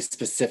are very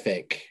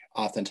specific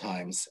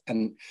oftentimes.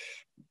 And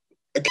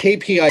a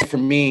KPI for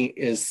me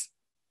is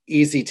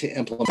easy to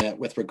implement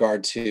with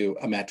regard to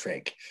a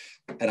metric.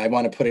 And I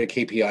want to put a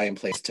KPI in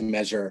place to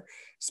measure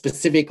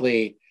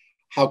specifically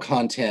how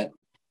content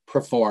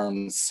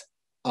performs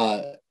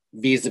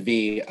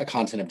vis-a-vis a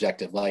content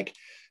objective. Like,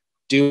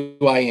 do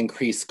I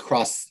increase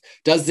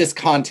does this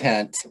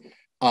content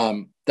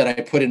that I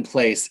put in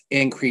place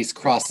increase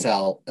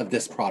cross-sell of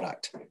this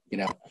product? You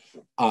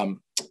know,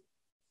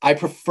 I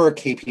prefer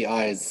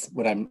KPIs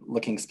when I'm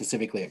looking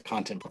specifically at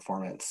content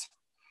performance.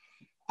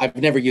 I've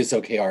never used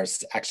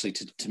OKRs actually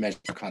to measure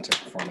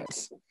content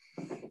performance.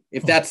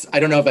 If that's,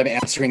 I don't know if I'm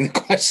answering the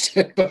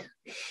question, but.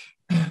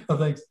 Oh,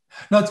 thanks.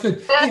 No, it's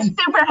good. That's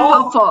super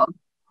helpful.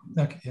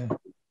 Okay, yeah.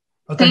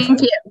 Thank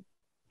you.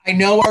 I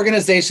know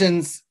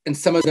organizations and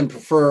some of them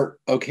prefer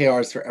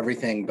OKRs for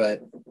everything,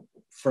 but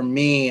for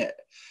me,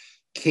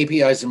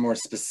 KPIs are more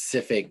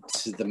specific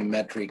to the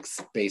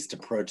metrics-based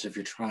approach if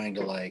you're trying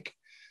to like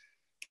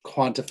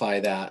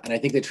quantify that. And I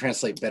think they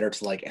translate better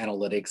to like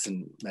analytics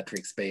and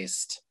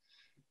metrics-based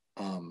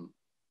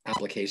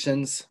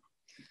applications.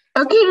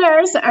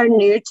 OKRs are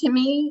new to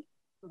me,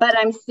 but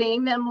I'm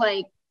seeing them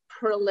like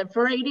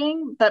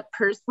proliferating. But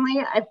personally,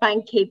 I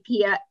find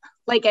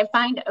I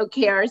find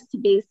OKRs to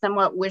be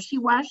somewhat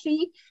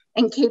wishy-washy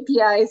and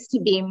KPIs to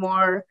be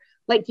more,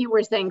 like you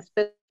were saying,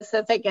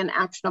 specific and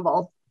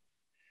actionable.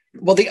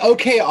 Well, the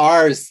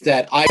OKRs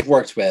that I've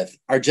worked with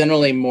are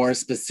generally more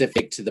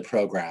specific to the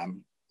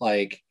program.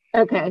 Like,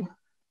 okay,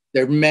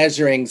 they're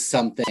measuring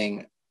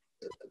something.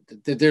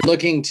 They're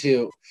looking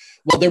to,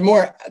 well,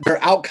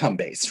 they're outcome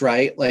based,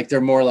 right? Like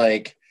they're more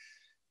like,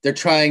 they're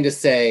trying to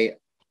say,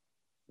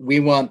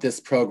 we want this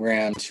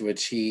program to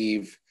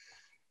achieve,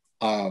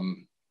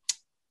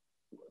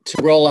 to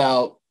roll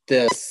out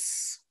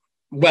this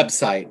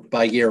website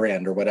by year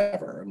end or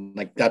whatever.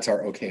 Like that's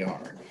our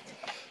OKR.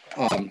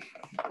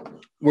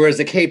 Whereas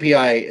the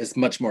KPI is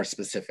much more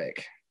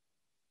specific.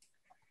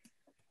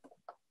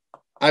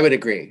 I would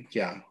agree,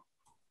 yeah.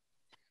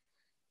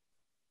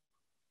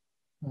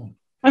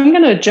 I'm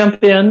going to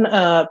jump in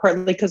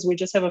partly because we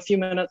just have a few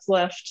minutes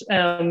left,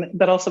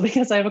 but also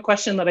because I have a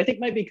question that I think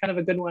might be kind of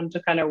a good one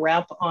to kind of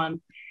wrap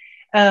on.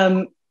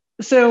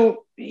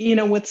 So, you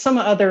know, with some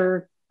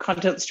other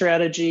content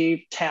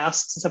strategy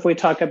tasks, if we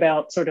talk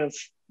about sort of,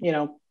 you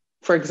know,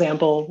 for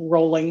example,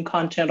 rolling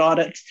content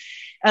audits.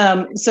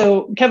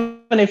 So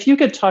Kevin, if you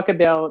could talk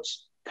about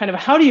kind of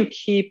how do you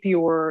keep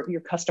your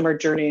customer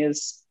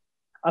journeys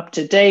up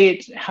to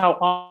date? How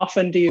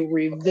often do you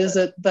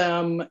revisit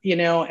them, you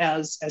know,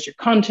 as your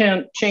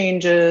content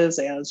changes,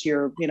 as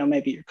your, you know,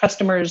 maybe your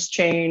customers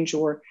change,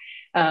 or,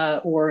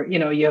 you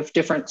know, you have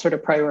different sort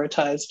of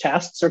prioritized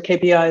tasks or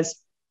KPIs?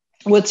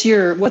 What's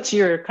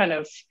your kind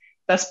of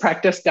best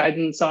practice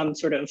guidance on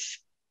sort of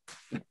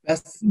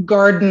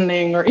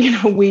gardening or, you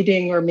know,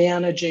 weeding or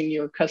managing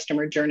your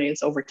customer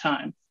journeys over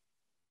time?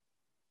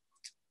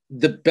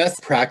 The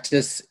best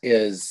practice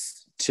is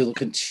to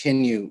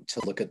continue to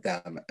look at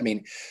them. I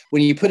mean,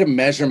 when you put a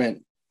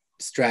measurement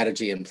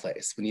strategy in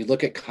place, when you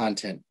look at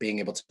content, being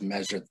able to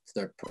measure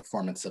the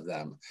performance of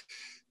them,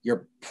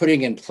 you're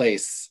putting in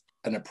place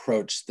an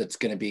approach that's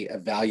going to be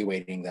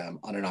evaluating them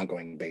on an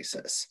ongoing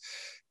basis.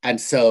 And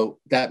so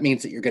that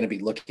means that you're going to be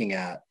looking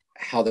at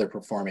how they're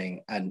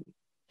performing and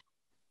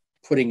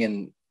putting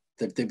in,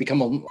 they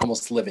become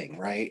almost living,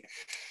 right?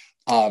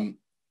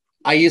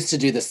 I used to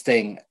do this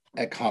thing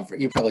at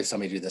conference. You probably saw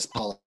me do this,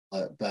 Paula,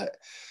 but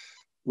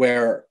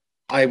where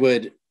I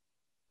would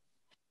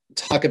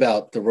talk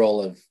about the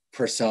role of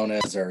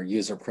personas or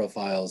user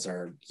profiles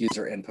or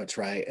user inputs,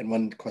 right? And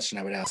one question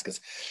I would ask is,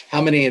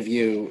 how many of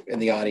you in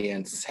the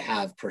audience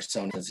have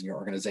personas in your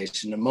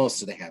organization? And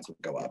most of the hands would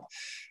go up.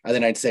 And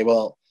then I'd say,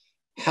 well,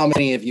 how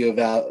many of you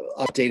have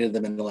updated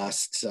them in the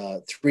last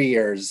 3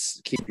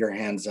 years? Keep your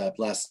hands up.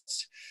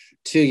 Last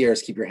 2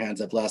 years, keep your hands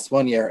up. Last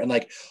 1 year. And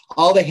like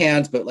all the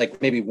hands, but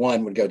like maybe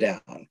one would go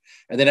down.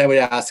 And then I would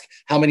ask,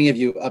 how many of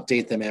you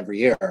update them every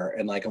year?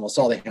 And like almost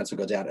all the hands would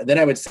go down. And then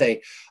I would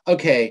say,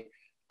 okay,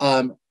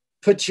 I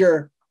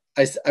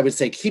would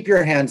say, keep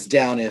your hands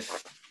down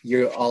if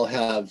you all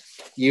have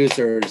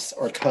users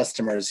or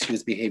customers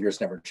whose behaviors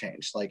never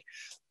change. Like,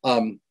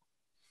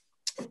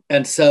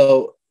 and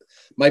so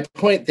my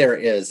point there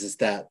is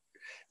that,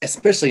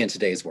 especially in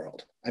today's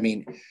world, I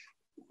mean,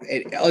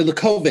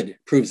 COVID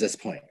proves this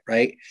point,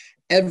 right?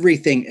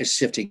 Everything is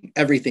shifting.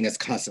 Everything is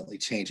constantly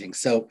changing.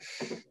 So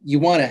you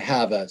want to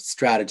have a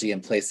strategy in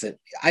place that,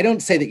 I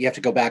don't say that you have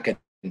to go back and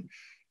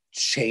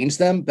change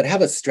them, but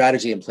have a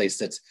strategy in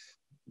place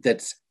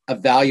that's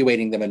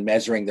evaluating them and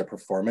measuring their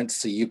performance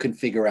so you can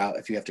figure out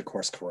if you have to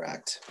course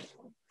correct.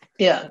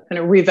 Yeah, and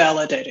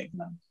revalidating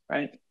them,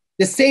 right?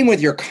 The same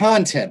with your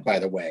content, by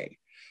the way.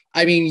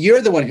 I mean,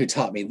 you're the one who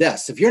taught me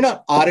this. If you're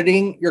not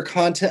auditing your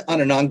content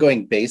on an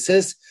ongoing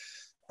basis,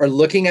 or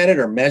looking at it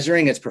or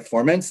measuring its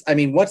performance, I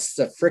mean, what's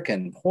the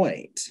frickin'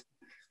 point?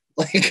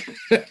 Like,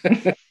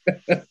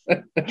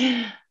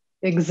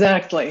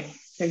 exactly.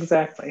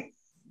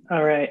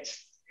 All right.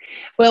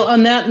 Well,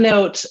 on that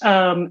note,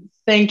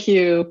 thank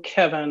you,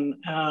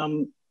 Kevin.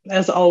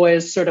 As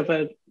always, sort of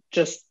a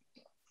just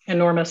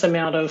enormous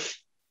amount of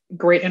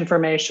great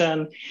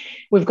information.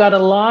 There've been a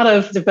lot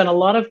of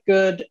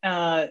good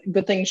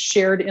things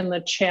shared in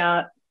the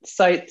chat,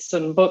 sites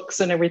and books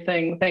and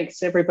everything.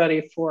 Thanks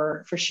everybody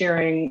for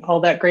sharing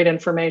all that great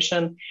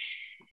information.